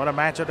 And what a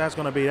matchup that's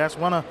going to be. That's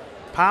one of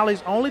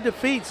Poly's only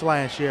defeats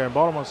last year in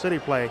Baltimore City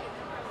play.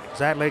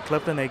 Is at Lake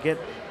Clifton. They get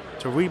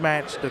to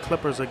rematch the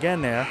Clippers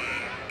again there.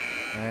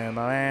 And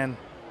my man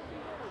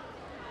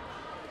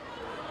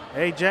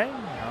AJ,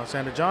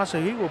 Alexander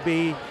Johnson, he will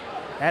be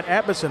at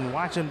Aberdeen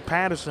watching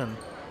Patterson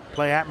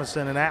play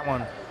Aberdeen in that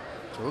one.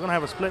 So we're going to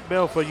have a split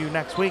bill for you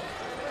next week.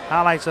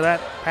 Highlights of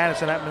that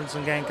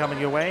Patterson-Aberdeen game coming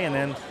your way, and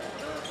then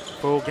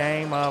full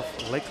game of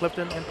Lake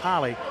Clifton and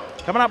Poly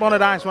coming up on the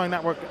DSN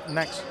Network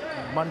next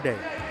Monday.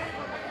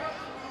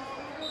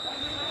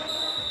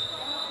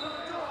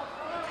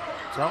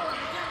 So,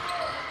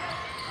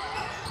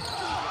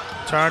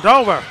 turned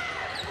over.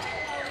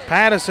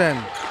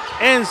 Patterson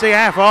ends the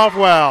half off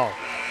well.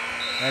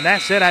 And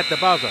that's it at the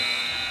buzzer.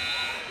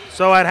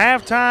 So at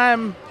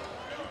halftime,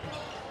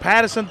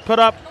 Patterson put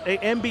up an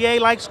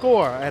NBA-like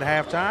score at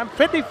halftime,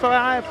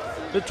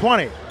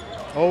 55-20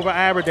 over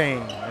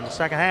Aberdeen. In the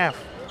second half,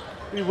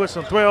 with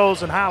some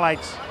thrills and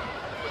highlights.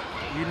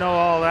 You know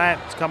all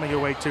that's coming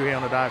your way too here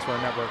on the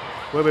DSN Network.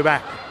 We'll be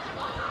back.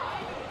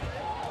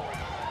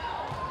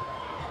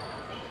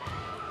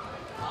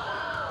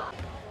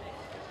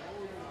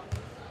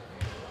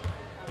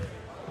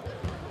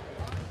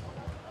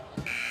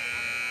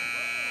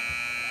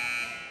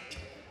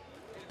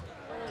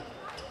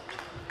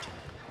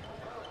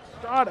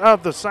 Start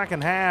of the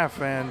second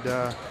half, and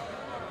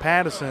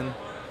Patterson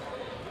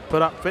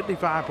put up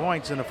 55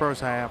 points in the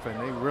first half, and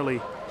they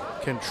really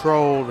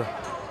controlled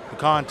the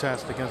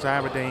contest against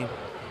Aberdeen.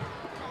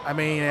 I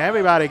mean,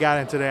 everybody got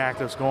into the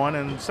active scoring,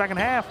 and the second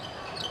half,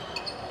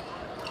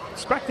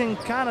 expecting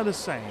kind of the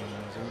same.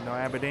 You know,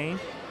 Aberdeen,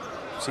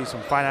 see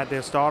some fight out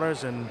their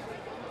starters, and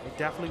They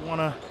definitely want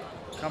to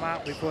come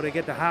out before they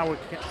get to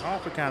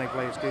Harford County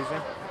play, excuse me.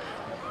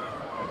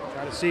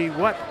 Try to see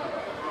what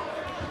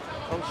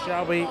Coach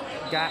Shelby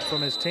got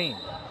from his team.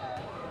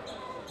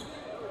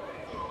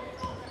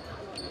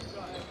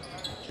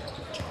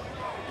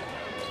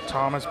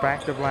 Thomas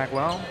back to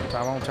Blackwell.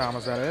 Tyrone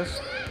Thomas, that is.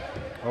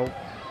 Oh.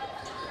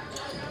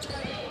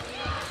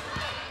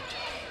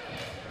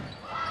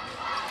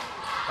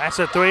 That's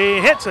a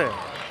three, hits it.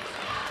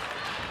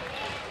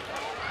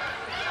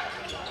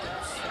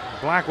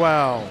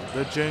 Blackwell,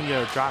 the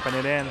junior, dropping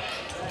it in.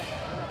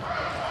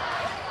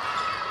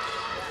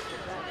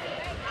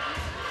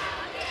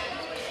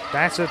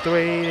 That's a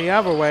three the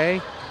other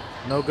way.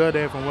 No good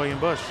there from William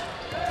Bush.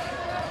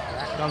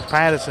 Back comes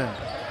Patterson.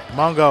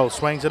 Mungo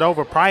swings it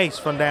over. Price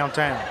from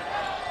downtown.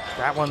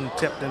 That one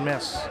tipped and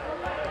missed.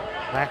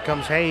 Back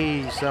comes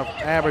Hayes of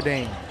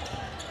Aberdeen.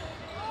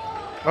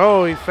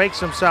 Oh, he fakes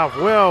himself.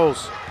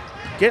 Wills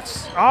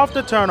gets off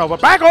the turnover.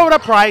 Back over to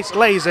Price.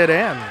 Lays it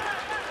in.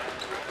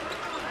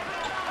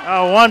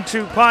 A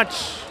 1-2 punch.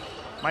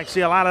 Might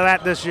see a lot of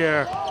that this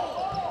year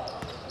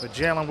with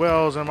Jalen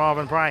Wills and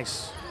Marvin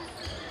Price.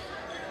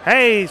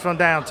 Hayes from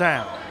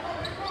downtown.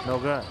 No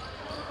good.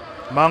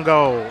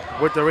 Mungo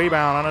with the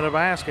rebound under the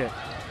basket.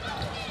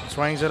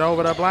 Swings it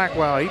over to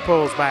Blackwell. He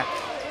pulls back.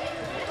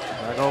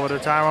 Back over to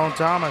Tyrone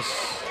Thomas.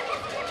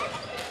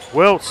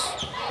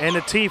 Wiltz in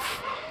the teeth.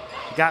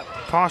 Got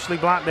partially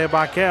blocked there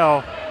by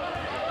Kell.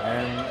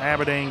 And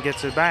Aberdeen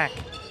gets it back.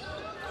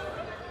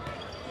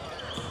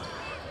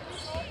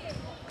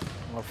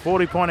 A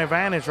 40-point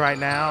advantage right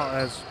now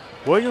as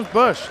Williams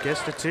Bush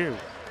gets the two.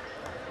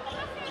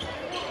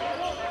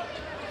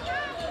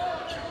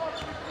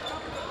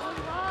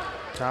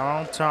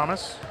 Tyrone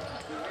Thomas.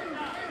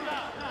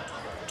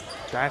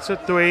 That's a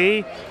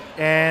three,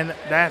 and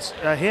that's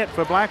a hit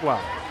for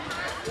Blackwell.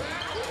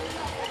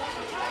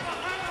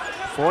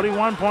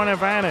 41-point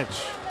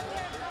advantage.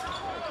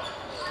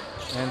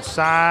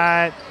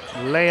 Inside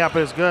layup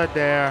is good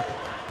there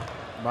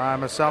by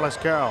Marcellus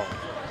Carroll.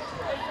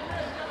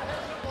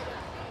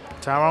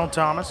 Tyrone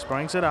Thomas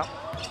brings it up.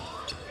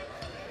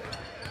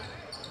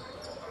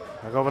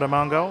 Back over to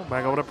Mungo,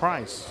 back over to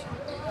Price.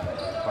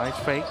 Price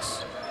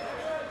fakes,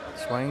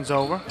 swings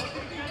over.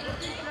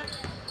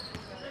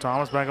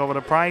 Thomas back over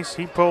to Price,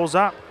 he pulls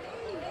up.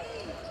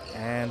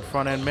 And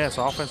front end miss,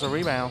 offensive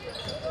rebound.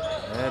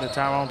 There to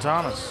Tyrone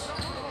Thomas.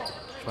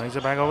 Swings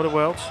it back over to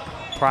Wiltz.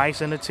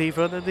 Price in the teeth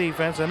of the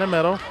defense in the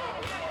middle.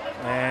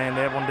 And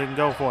that one didn't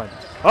go for him.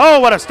 Oh,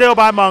 what a steal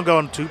by Mungo,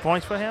 and 2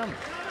 points for him.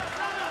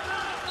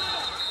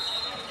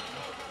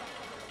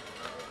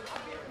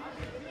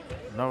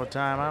 Another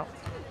timeout.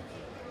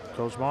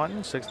 Coach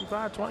Martin,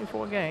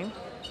 65-24 game.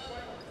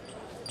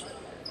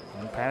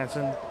 And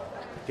Patterson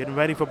getting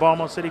ready for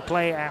Baltimore City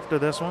play after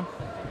this one.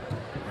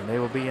 And they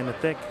will be in the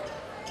thick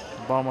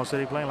of Baltimore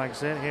City play. Like I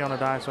said, here on the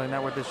DSN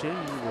Network this year,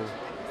 you will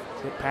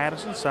hit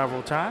Patterson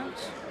several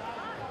times.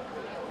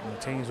 And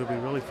the teams will be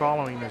really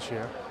following this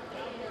year.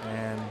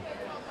 And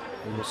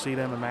we will see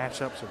them in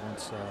matchups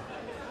against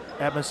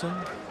Edmondson,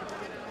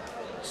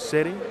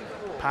 City,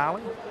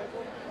 Poly,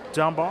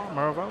 Dunbar,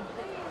 Mervo,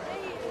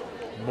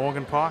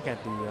 Morgan Park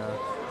at the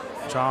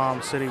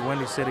Charm City,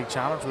 Windy City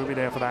Challenge. We'll be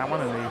there for that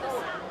one. And the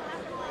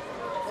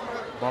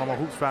Baltimore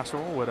Hoops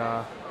Festival with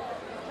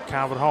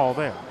Calvert Hall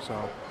there.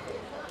 So,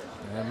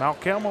 and Mount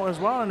Carmel as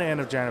well in the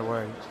end of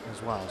January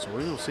as well. So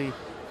we will see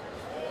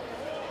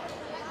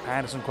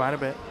Patterson quite a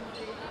bit.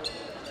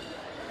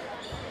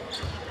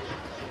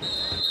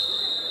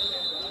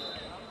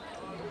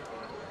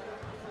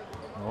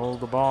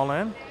 Hold the ball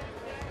in.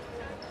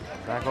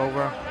 Back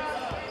over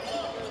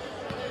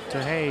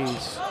to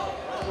Hayes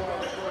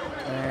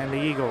and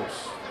the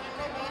Eagles.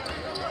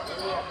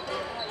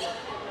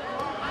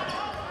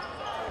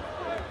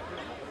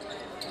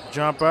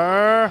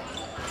 Jumper,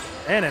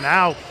 in and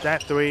out,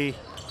 that three.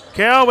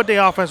 Kell with the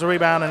offensive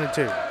rebound and the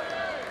two.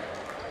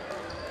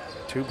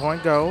 2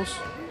 point goes.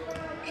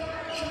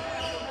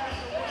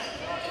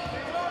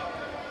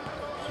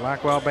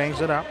 Blackwell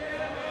bangs it up.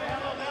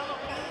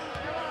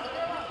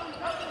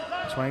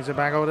 Swings it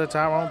back over to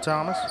Tyrone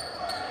Thomas.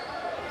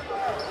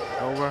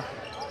 Over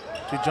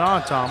to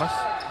John Thomas.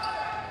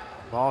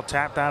 Ball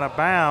tapped out of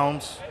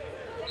bounds.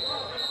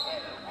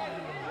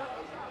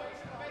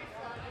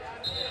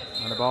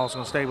 And the ball's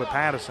going to stay with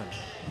Patterson.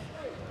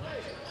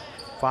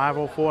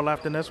 5:04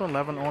 left in this one,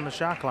 11 on the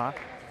shot clock.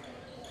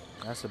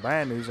 That's the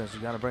bad news, as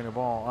you got to bring the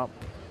ball up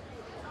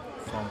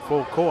from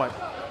full court.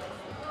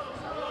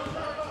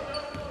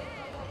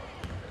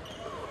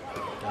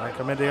 Got to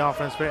commit the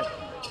offense fit.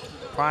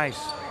 Price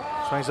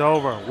swings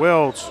over.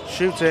 Wills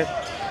shoots it.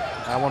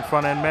 That one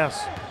front end miss.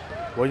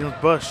 Williams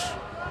Bush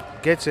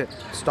gets it.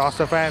 Starts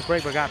the fast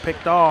break, but got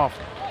picked off.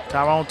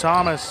 Tyrone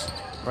Thomas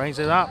brings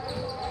it up.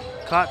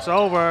 Cuts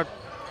over.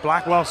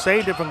 Blackwell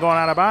saved it from going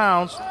out of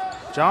bounds.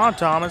 John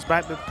Thomas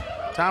back to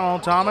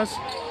Tyrone Thomas.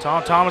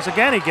 Tom Thomas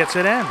again, he gets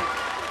it in.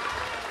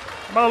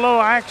 But a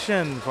little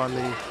action from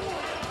the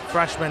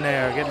freshman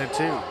there, getting it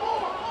two.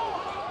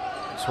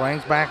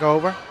 Swings back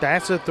over.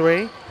 That's a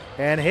three.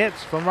 And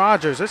hits from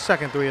Rogers, his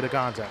second three of the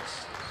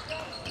contest.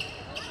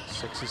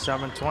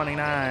 67-29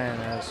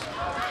 as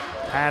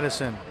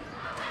Patterson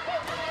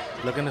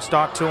looking to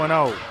start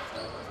 2-0.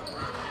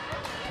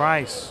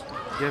 Price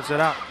gives it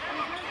up.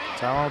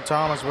 Tyrone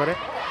Thomas with it.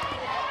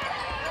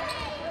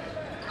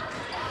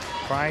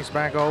 Price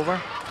back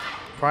over.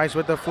 Price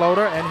with the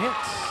floater and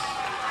hits.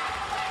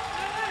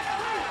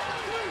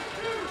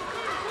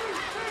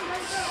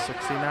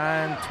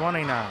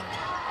 69-29.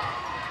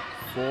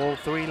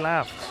 4:03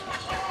 left.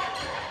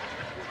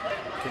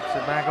 Kicks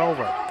it back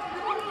over.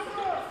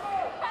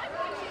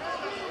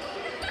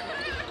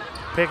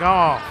 Pick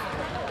off.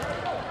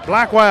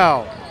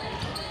 Blackwell.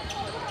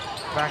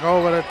 Back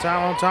over to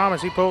Tyrone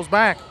Thomas. He pulls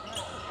back.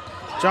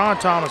 John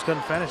Thomas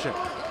couldn't finish it.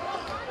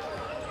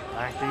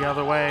 Back the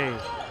other way.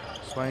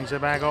 Swings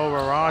it back over.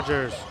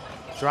 Rogers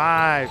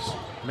drives.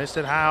 Missed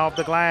it high off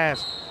the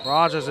glass.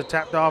 Rogers had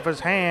tapped off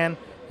his hand,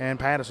 and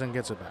Patterson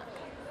gets it back.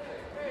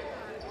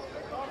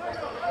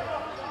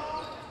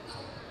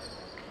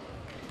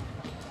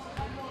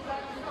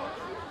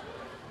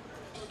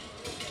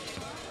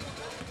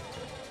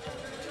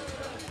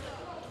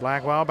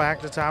 Blackwell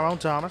back to Tyrone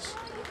Thomas.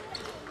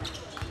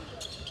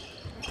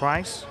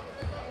 Price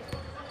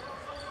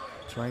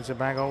swings it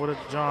back over to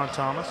John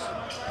Thomas.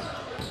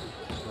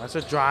 That's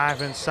a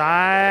drive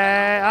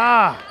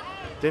inside.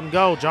 Didn't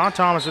go. John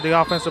Thomas with the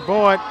offensive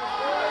board.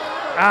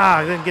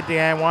 Didn't get the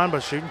and one,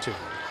 but shooting two.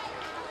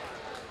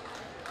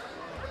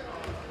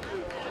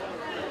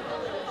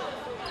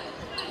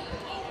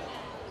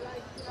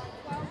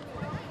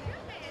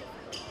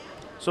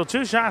 So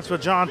 2 shots for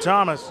John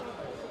Thomas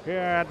here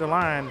at the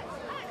line.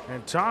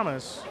 And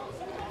Thomas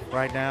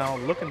right now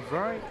looking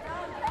very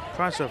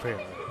impressive here.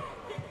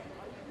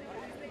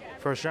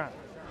 First shot.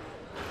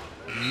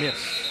 Miss.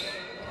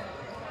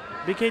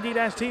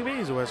 BKD-TV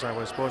is the website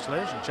where sports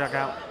lives. You can check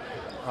out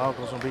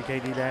articles on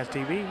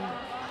BKD-TV.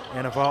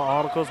 NFL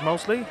articles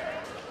mostly.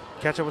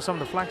 Catch up with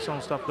some of the flex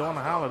on stuff during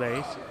the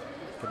holidays.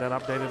 Get that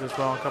updated as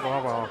well. A couple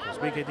of other articles.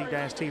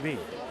 BKD-TV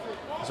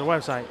is a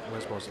website where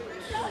sports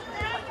lives.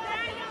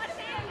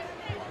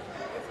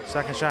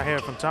 Second shot here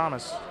from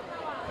Thomas.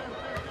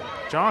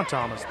 John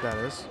Thomas, that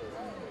is.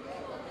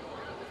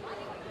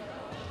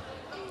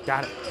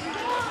 Got it.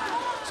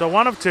 So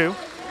 1 of 2.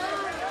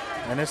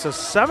 And it's a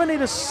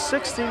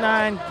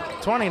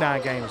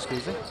 70-69-29 game,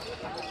 excuse me.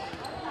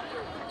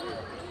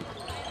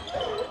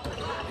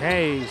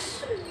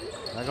 Hayes.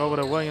 Back over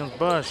to Williams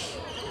Bush.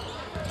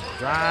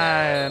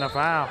 Drive and a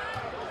foul.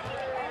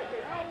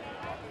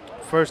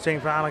 First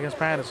team foul against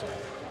Patterson.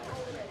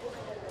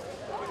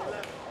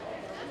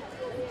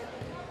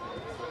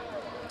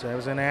 So he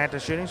was in there after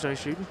shooting, so he's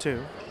shooting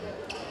 2.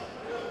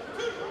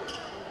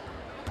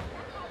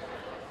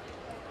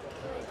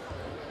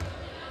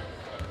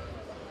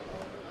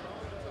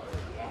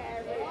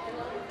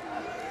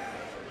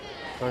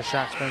 First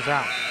shot spins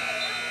out.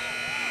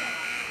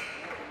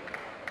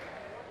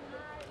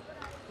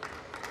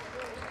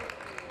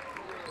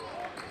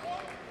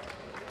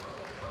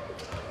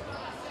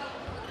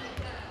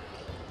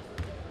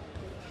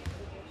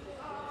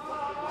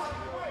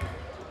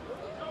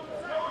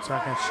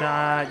 Second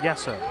shot,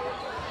 yes sir.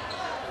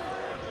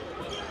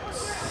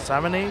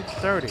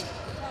 70-30.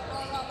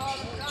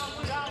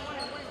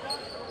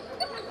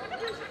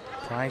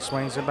 Price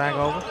swings it back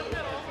over.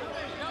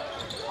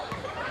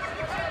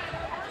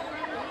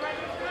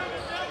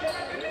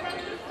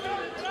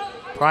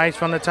 Price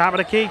from the top of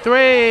the key,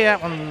 3.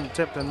 That one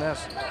tipped and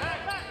missed.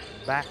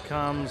 Back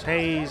comes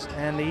Hayes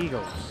and the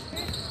Eagles.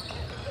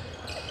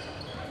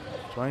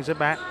 Swings it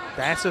back.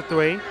 That's a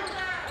 3.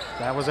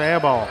 That was air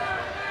ball.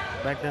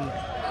 Back to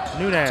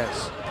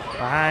Nunez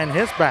behind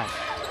his back.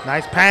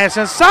 Nice pass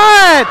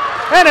inside,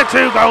 and a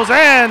 2 goes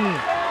in.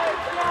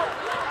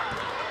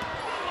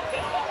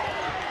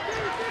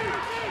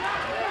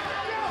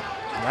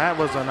 That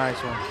was a nice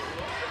one.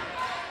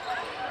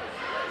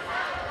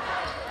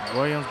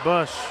 Williams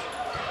Bush.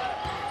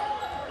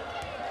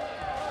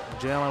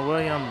 Jalen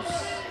Williams.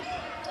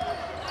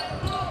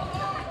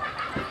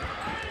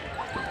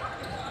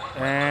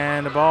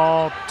 And the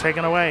ball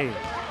taken away.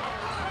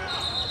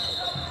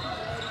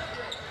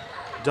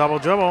 Double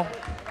dribble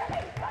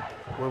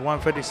with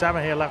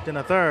 1:57 here left in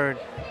the third.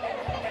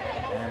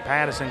 And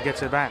Patterson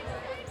gets it back.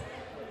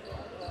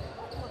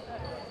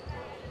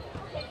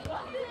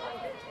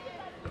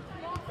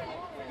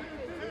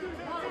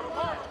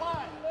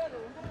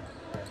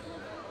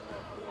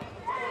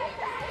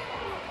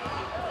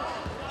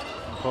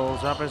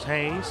 Pulls up as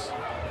Hayes.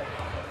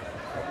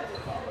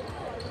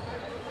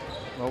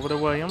 Over to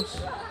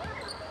Williams.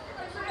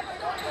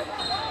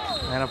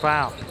 And a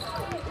foul.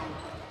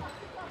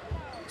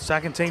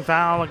 Second team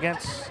foul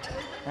against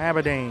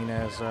Aberdeen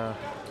as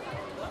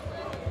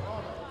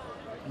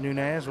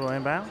Nunez will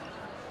inbound.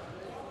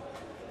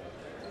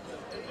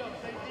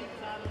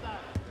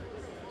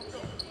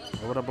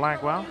 Over to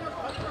Blackwell.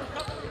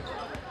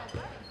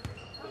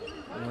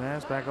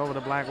 Nunez back over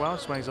to Blackwell.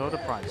 Swings over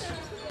to Price.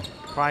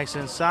 Price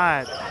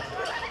inside.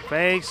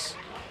 Fakes.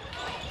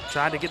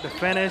 Tried to get the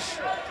finish.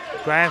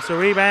 Grabs the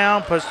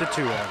rebound. Puts the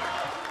 2 out.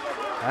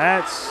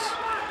 That's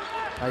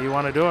how you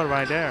want to do it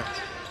right there.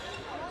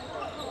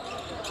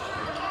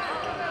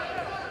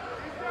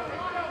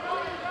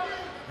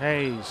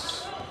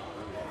 Hayes.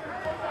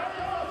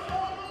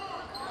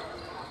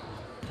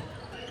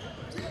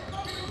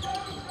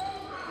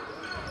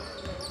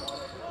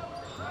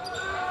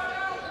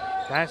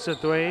 That's a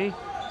three.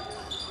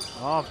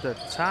 Off the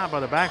top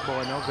of the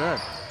backboard, no good.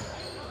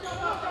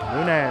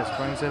 Nunez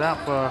brings it up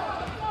for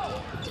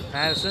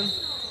Patterson,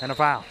 and a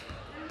foul.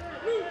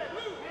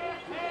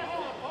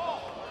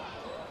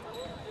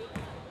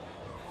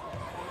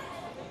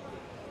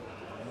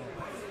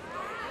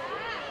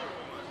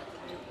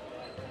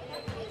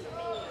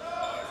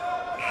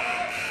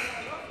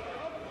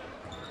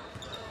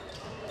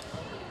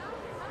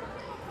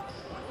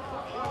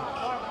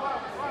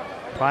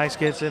 Price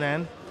gets it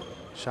in.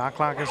 Shot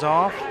clock is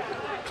off.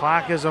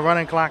 Clock is a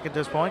running clock at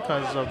this point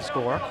because of the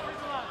score.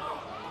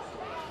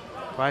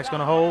 Price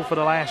going to hold for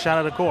the last shot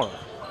of the quarter.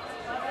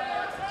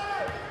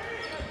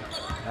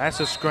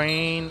 That's a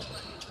screen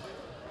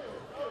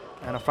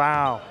and a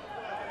foul.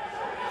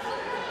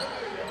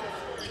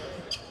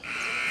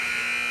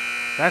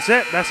 That's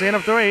it. That's the end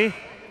of three.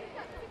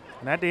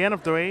 And at the end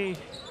of three,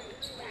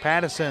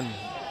 Patterson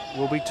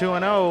will be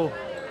 2-0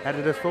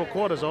 after this full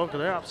quarter's over because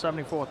they're up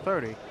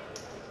 74-30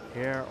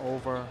 here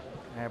over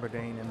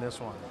Aberdeen in this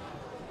one.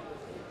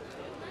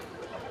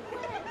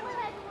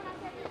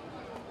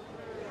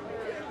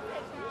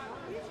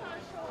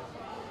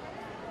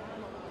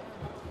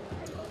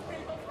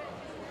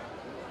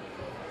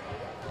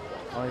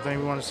 Only thing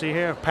we want to see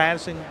here, if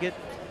Patterson get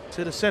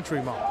to the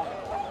century mark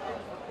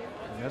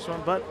in this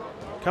one. But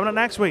coming up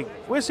next week,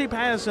 we'll see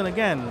Patterson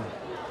again.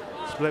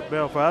 Split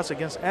bill for us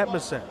against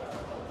Edmondson.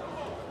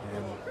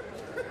 And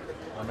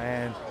my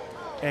man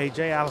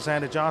AJ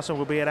Alexander Johnson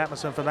will be at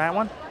Edmondson for that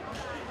one.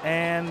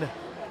 And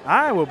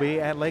I will be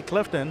at Lake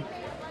Clifton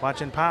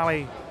watching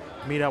Poly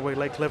meet up with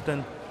Lake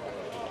Clifton.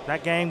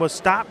 That game was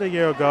stopped a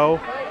year ago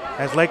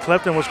as Lake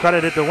Clifton was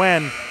credited to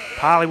win.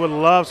 Poly would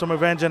love some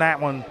revenge in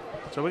that one.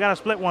 So we got a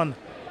split one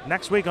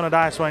next week on the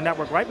DSN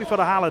Network right before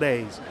the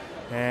holidays.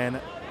 And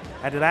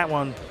after that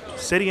one,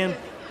 City and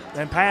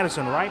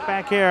Patterson right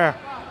back here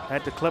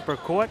at the Clipper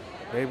Court.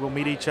 They will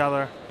meet each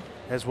other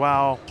as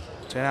well.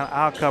 So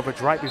our coverage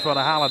right before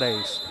the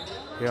holidays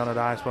here on the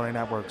DSN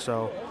Network.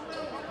 So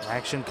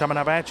action coming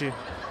up at you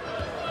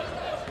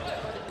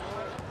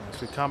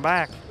as we come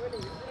back.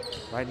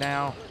 Right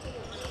now,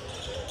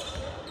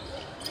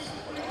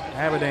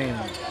 Aberdeen.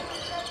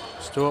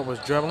 Stewart was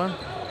dribbling,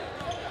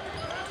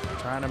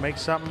 trying to make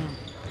something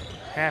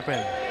happen.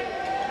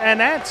 And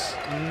that's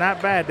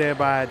not bad there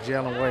by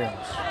Jalen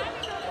Williams.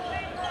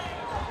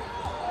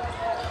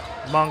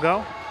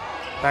 Mungo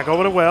back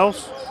over to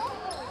Wells.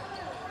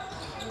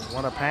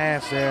 What a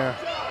pass there.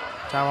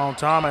 Tyrone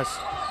Thomas.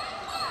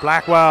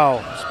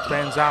 Blackwell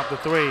spins out the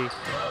three.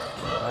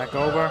 Back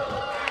over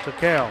to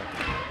Kell.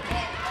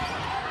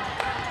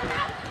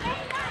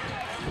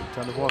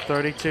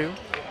 24-32.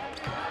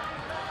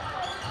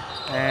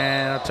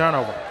 And a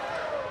turnover.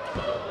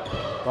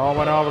 Ball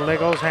went over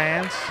Lego's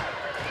hands.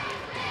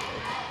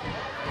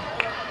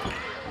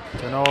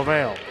 To no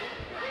avail.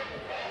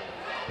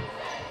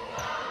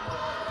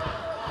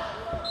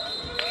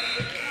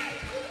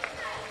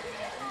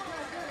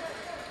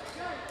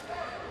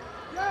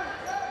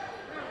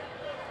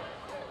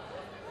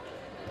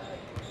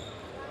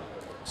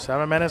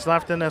 Seven minutes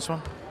left in this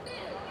one.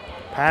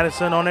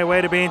 Patterson on their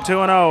way to being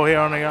 2-0 here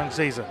on the young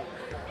season.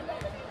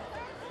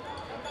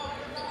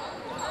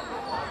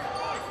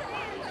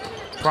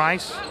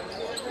 Price.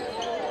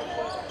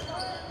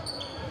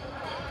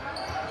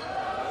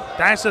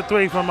 That's a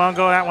three from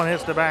Mungo. That one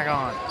hits the back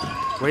on.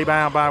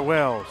 Rebound by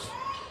Wells.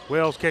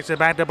 Wells kicks it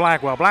back to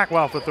Blackwell.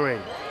 Blackwell for three.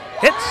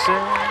 Hits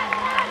it.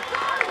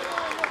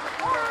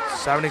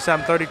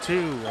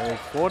 77-32. A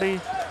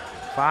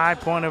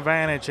 45-point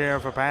advantage here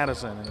for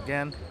Patterson. And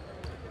again,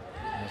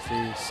 as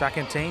the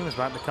second team is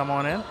about to come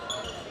on in.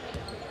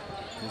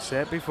 We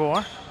said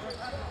before.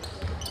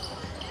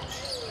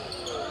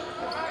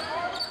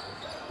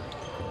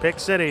 Pick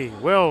City.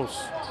 Wills.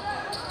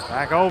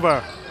 Back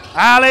over.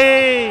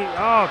 Ali!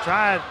 Oh,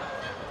 tried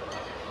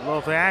a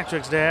little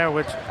theatrics there,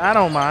 which I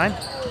don't mind.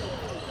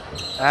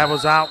 That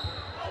was out.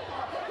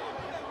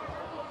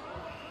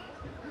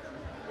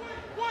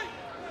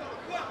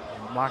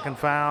 Marking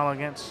foul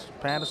against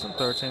Patterson,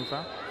 13th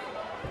foul.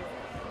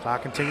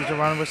 Clock continues to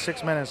run with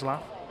 6 minutes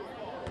left.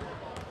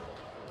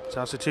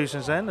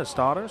 Substitutions in, the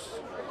starters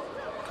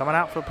coming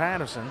out for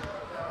Patterson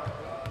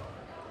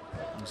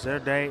as their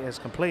day is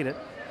completed.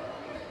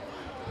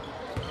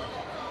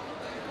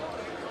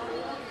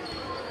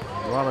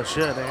 Well, it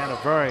should. They had a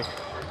very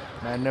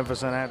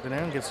magnificent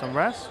afternoon. Get some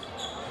rest.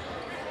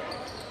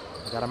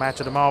 Got a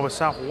match of tomorrow with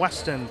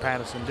Southwestern,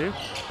 Patterson do.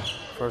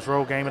 First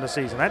road game of the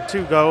season. That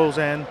two goes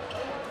in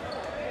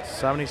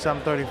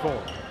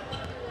 77-34.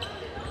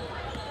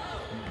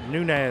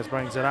 Nunez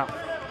brings it up.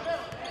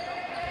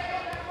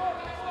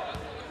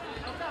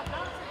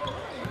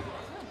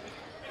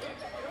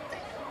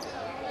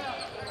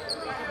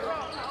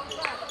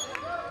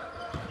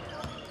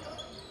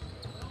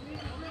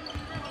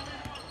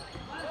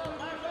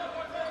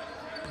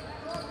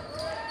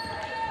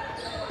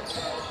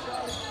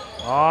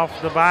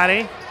 Off the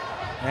body.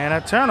 And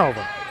a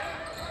turnover.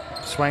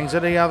 Swings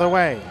it the other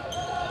way.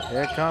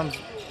 Here comes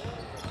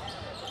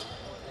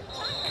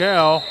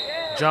Carroll.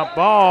 Jump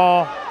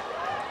ball.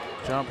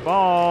 Jump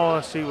ball.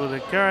 Let's see what the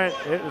current.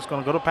 It's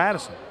going to go to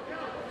Patterson.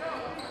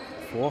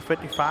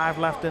 4:55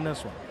 left in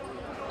this one.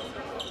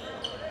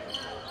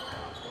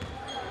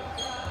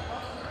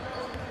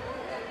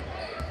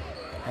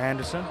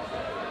 Anderson.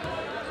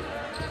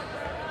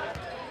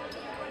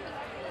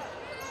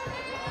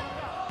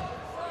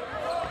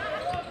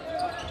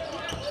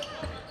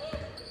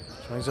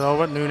 Swings it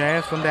over.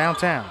 Nunez from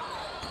downtown.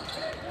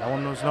 That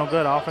one was no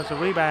good. Offensive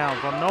rebound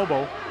from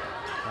Noble.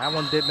 That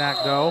one did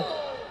not go.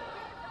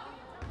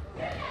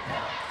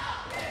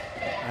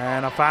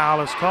 And a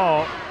foul is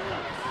called.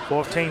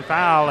 14th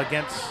foul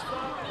against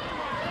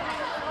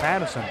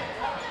Patterson.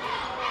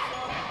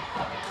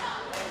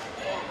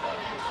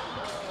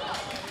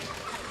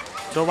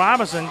 So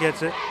Robinson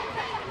gets it.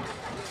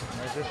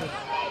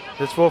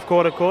 This fourth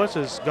quarter, of course,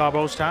 is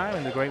garbage time,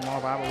 and the great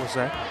Marv Albert will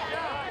say.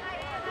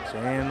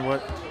 Saying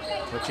what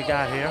you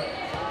got here.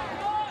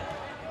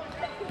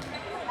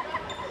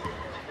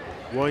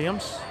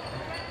 Williams.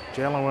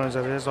 Jalen Williams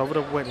as it is over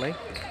to Whitley.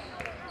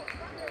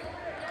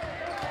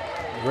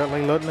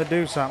 Whitley looking to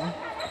do something.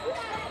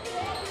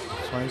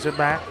 Swings it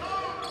back.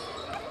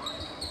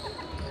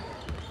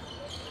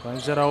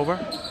 Swings it over.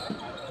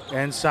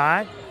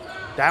 Inside.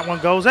 That one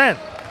goes in.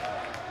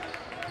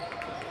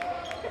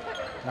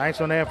 Nice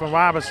one there from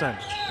Robinson.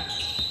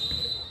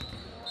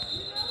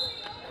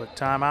 Quick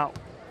timeout.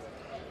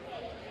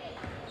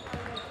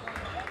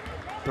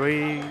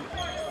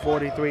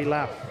 3:43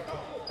 left.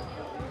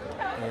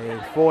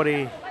 A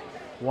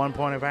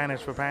 41-point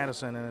advantage for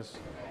Patterson. And it's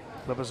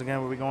Clippers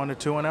again will be going to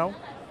 2-0.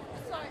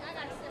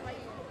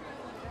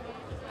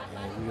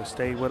 And you'll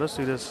stay with us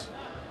through this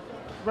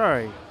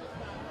very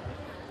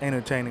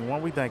entertaining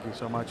one. We thank you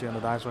so much here on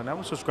the Dice One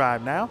Network.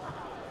 Subscribe now.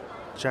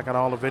 Check out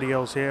all the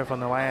videos here from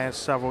the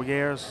last several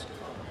years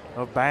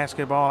of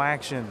basketball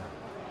action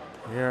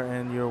here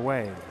in your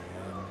way.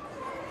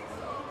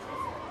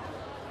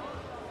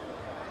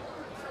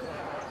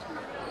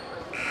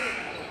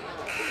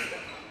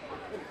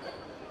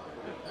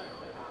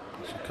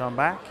 Come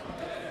back.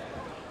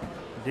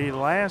 The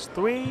last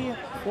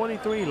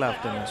 3:43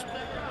 left in this one.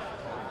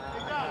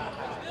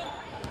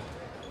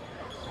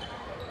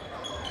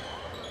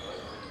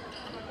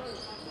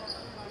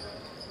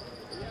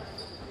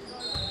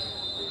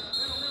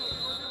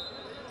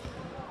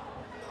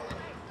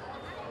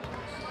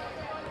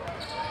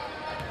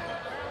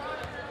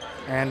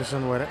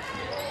 Anderson with it.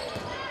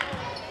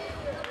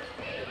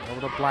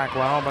 Over to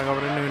Blackwell, back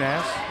over to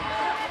Nunez.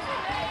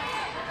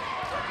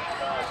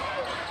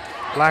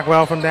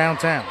 Blackwell from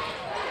downtown.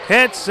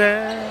 Hits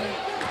it.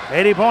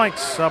 80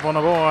 points up on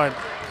the board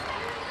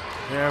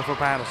there for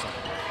Patterson.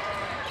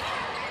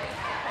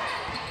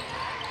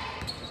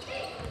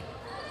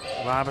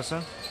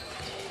 Robinson.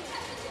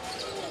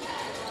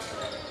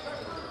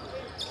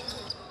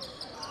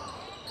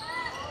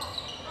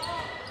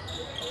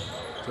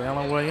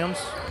 Jalen Williams.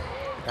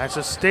 That's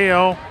a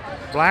steal.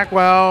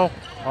 Blackwell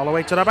all the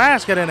way to the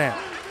basket in there.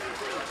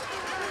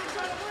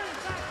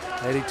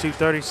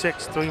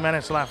 82-36, 3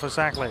 minutes left for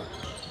Sackley.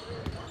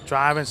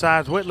 Drive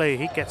inside Whitley,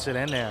 he gets it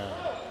in there.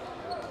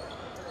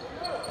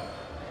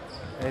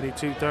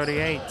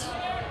 82-38.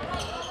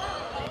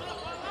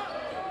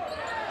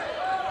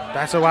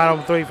 That's a wide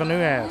open three for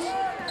Nunez.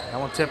 That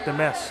one tipped and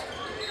missed.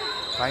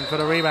 Fighting for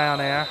the rebound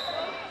there.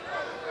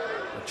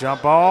 A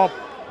jump ball,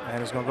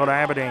 and it's going to go to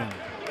Aberdeen.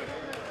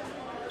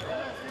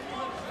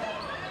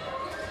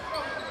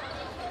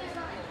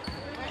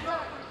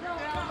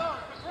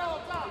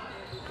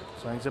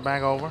 Swings it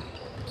back over.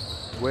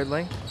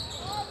 Whitley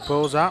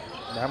pulls up.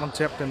 That one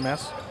tipped and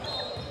missed.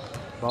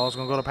 Ball's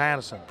going to go to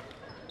Patterson.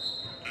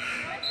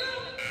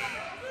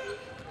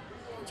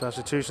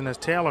 Substitution as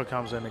Taylor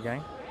comes in the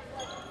game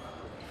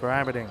for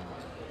Aberdeen.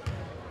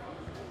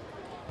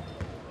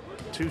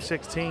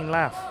 2:16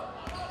 left.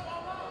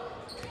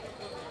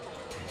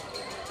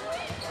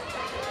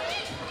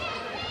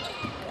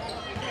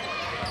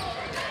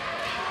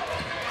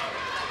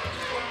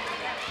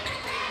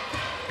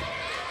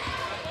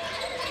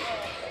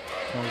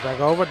 Comes back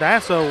over.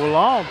 That's a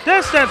long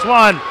distance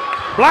one.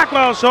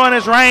 Blackwell showing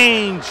his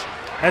range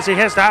as he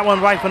hits that one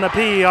right from the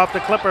P off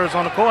the Clippers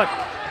on the court.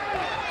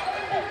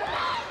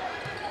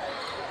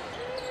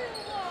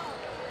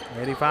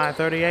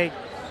 85-38.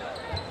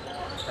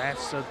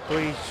 That's a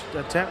three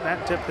attempt.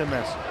 That tipped and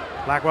missed.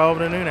 Blackwell over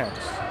to Nunez.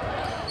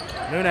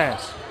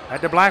 Nunez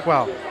at the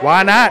Blackwell.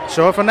 Why not?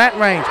 Show it from that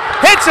range.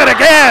 Hits it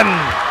again.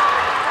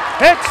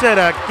 Hits it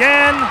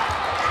again.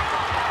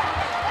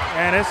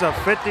 And it's a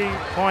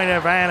 50-point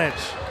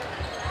advantage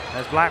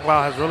as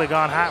Blackwell has really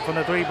gone hot from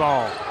the three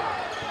ball.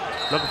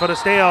 Looking for the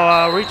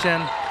steal,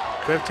 reaching.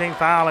 15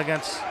 foul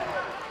against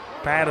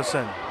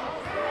Patterson.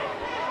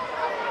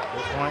 At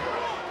this point,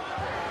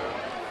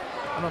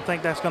 I don't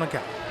think that's going to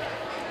count.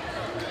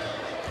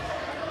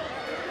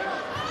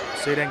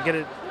 See, they can get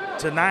it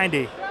to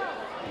 90.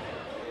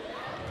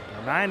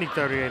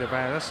 90-38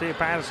 advantage. Let's see if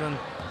Patterson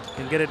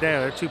can get it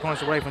there. They're 2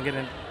 points away from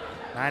getting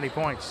 90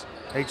 points.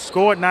 They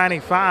scored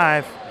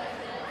 95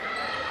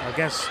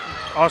 against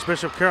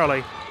Archbishop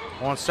Curley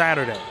on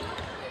Saturday.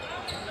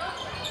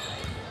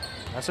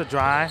 That's a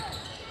drive.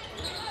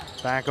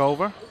 Back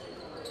over.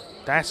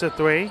 That's a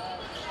three.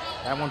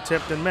 That one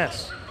tipped and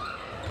missed.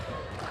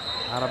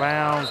 Out of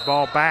bounds,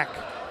 ball back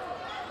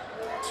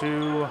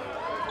to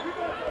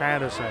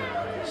Patterson.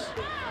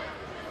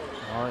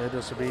 Well,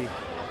 this will be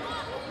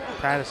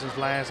Patterson's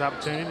last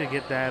opportunity to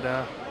get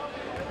that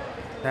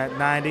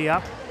 90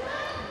 up.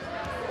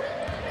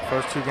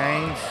 First two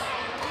games,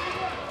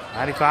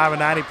 95 and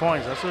 90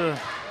 points. That's a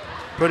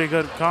pretty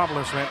good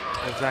accomplishment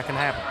if that can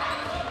happen.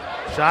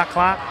 Shot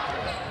clock,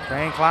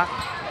 game clock.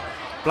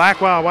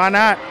 Blackwell, why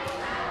not?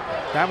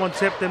 That one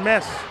tipped and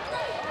missed.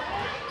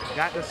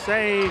 Got the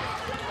save.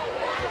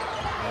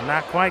 And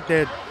not quite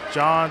there.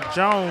 John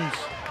Jones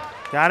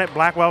got it.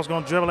 Blackwell's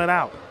going to dribble it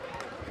out.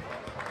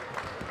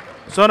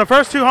 So in the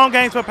first two home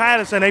games for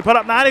Patterson, they put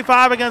up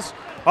 95 against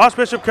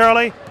Archbishop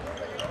Curley.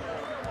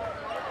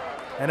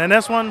 And in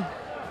this one,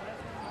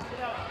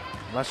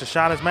 unless the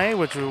shot is made,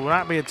 which will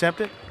not be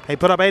attempted, they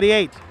put up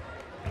 88.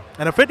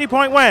 And a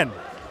 50-point win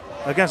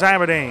against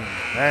Aberdeen.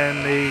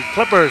 And the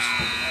Clippers,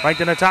 ranked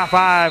in the top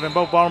 5 in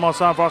both Baltimore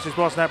Sun Varsity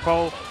Sports Net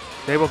poll,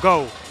 they will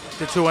go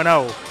to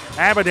 2-0.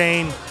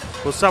 Aberdeen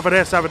will suffer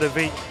their 7th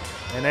defeat,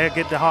 and they'll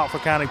get the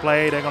Harford County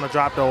play. They're going to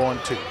drop to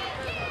 0-2.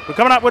 We're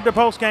coming up with the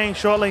post game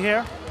shortly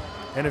here.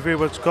 Interview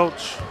with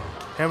Coach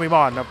Henry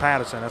Martin of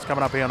Patterson. That's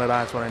coming up here on the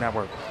DSN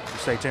Network.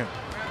 Stay tuned.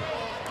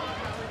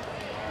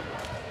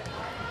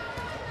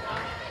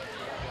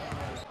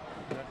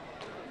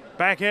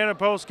 Back here in the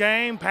post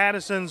game,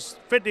 Patterson's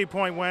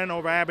 50-point win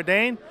over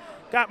Aberdeen.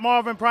 Got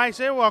Marvin Price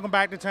here. Welcome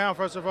back to town,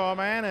 first of all,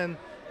 man. And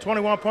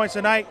 21 points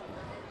tonight.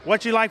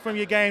 What you like from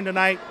your game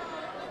tonight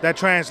that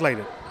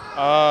translated?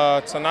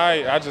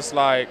 Tonight, I just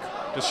like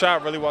the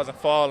shot really wasn't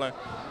falling.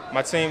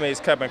 My teammates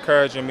kept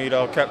encouraging me,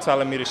 though, kept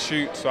telling me to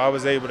shoot, so I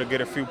was able to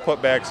get a few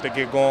putbacks to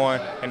get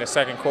going in the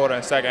second quarter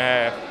and second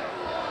half.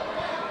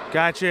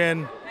 Gotcha.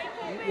 And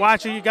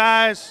watching you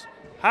guys,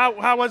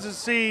 how was it to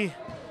see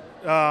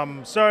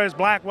Sirius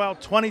Blackwell,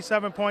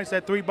 27 points,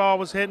 that 3-ball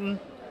was hitting?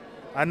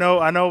 I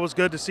know it was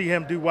good to see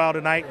him do well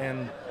tonight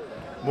and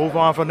move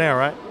on from there,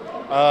 right?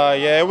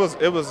 Yeah, it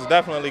was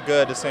definitely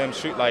good to see him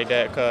shoot like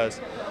that because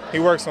he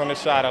works on the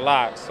shot a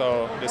lot.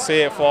 So to see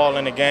it fall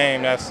in the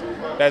game, that's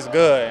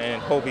good, and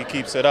hope he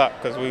keeps it up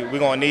because we're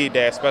going to need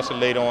that, especially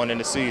later on in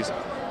the season.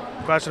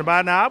 Question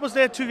about it. Now, I was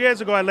there 2 years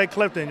ago at Lake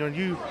Clifton when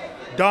you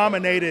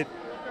dominated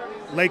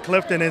Lake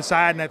Clifton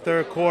inside in that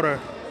third quarter.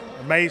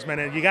 Amazement.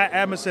 And you got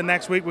Edmondson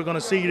next week. We're going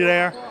to see you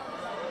there.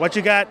 What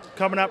you got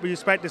coming up you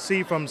expect to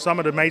see from some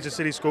of the major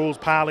city schools?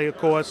 Poly, of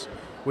course.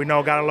 We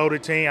know got a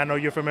loaded team. I know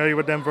you're familiar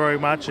with them very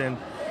much, and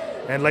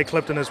Lake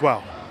Clifton as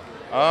well.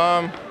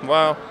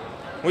 Well,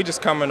 we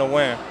just coming to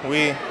win.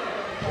 We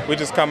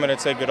just coming to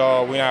take it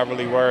all. We're not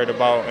really worried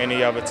about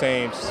any other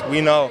teams.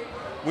 We know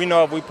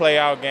if we play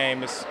our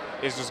game, it's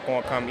just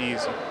going to come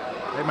easy.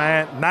 Hey,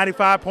 man,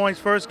 95 points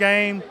first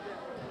game,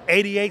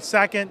 88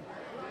 second.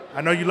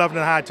 I know you love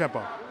the high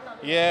tempo.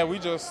 Yeah, we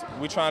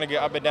trying to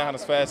get up and down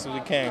as fast as we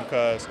can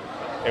because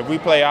if we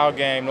play our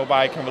game,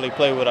 nobody can really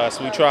play with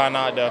us. We try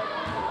not to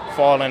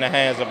fall in the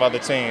hands of other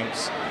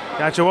teams.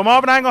 Gotcha. Well,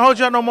 Marvin, I ain't going to hold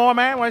you up no more,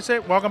 man. What I say,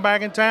 welcome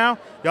back in town.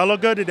 Y'all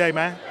look good today,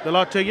 man. Good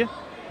luck to you.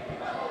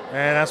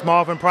 And that's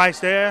Marvin Price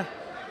there.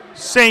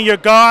 Senior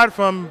guard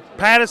from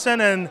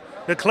Patterson, and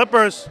the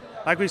Clippers,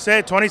 like we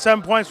said,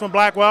 27 points from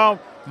Blackwell.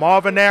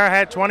 Marvin there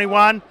had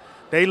 21.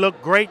 They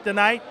look great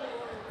tonight.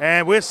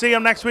 And we'll see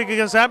them next week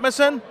against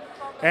Edmondson.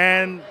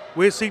 And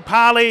we'll see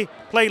Poly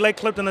play Lake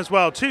Clifton as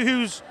well. Two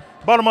huge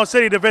Baltimore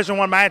City Division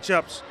I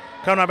matchups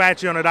coming up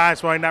at you on the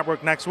DSN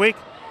Network next week.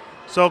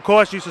 So, of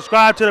course, you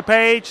subscribe to the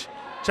page.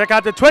 Check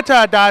out the Twitter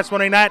at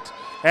DSN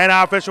and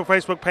our official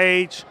Facebook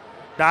page,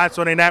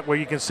 DSN, where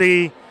you can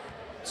see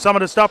some of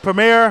the stuff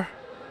premiere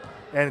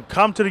and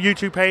come to the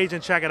YouTube page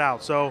and check it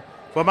out. So,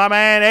 for my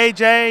man,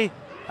 AJ,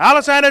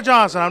 Alexander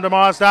Johnson, I'm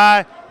Demarus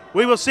Dye.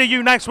 We will see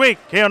you next week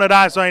here on the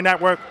DSN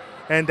Network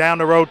and down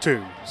the road,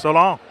 too. So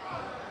long.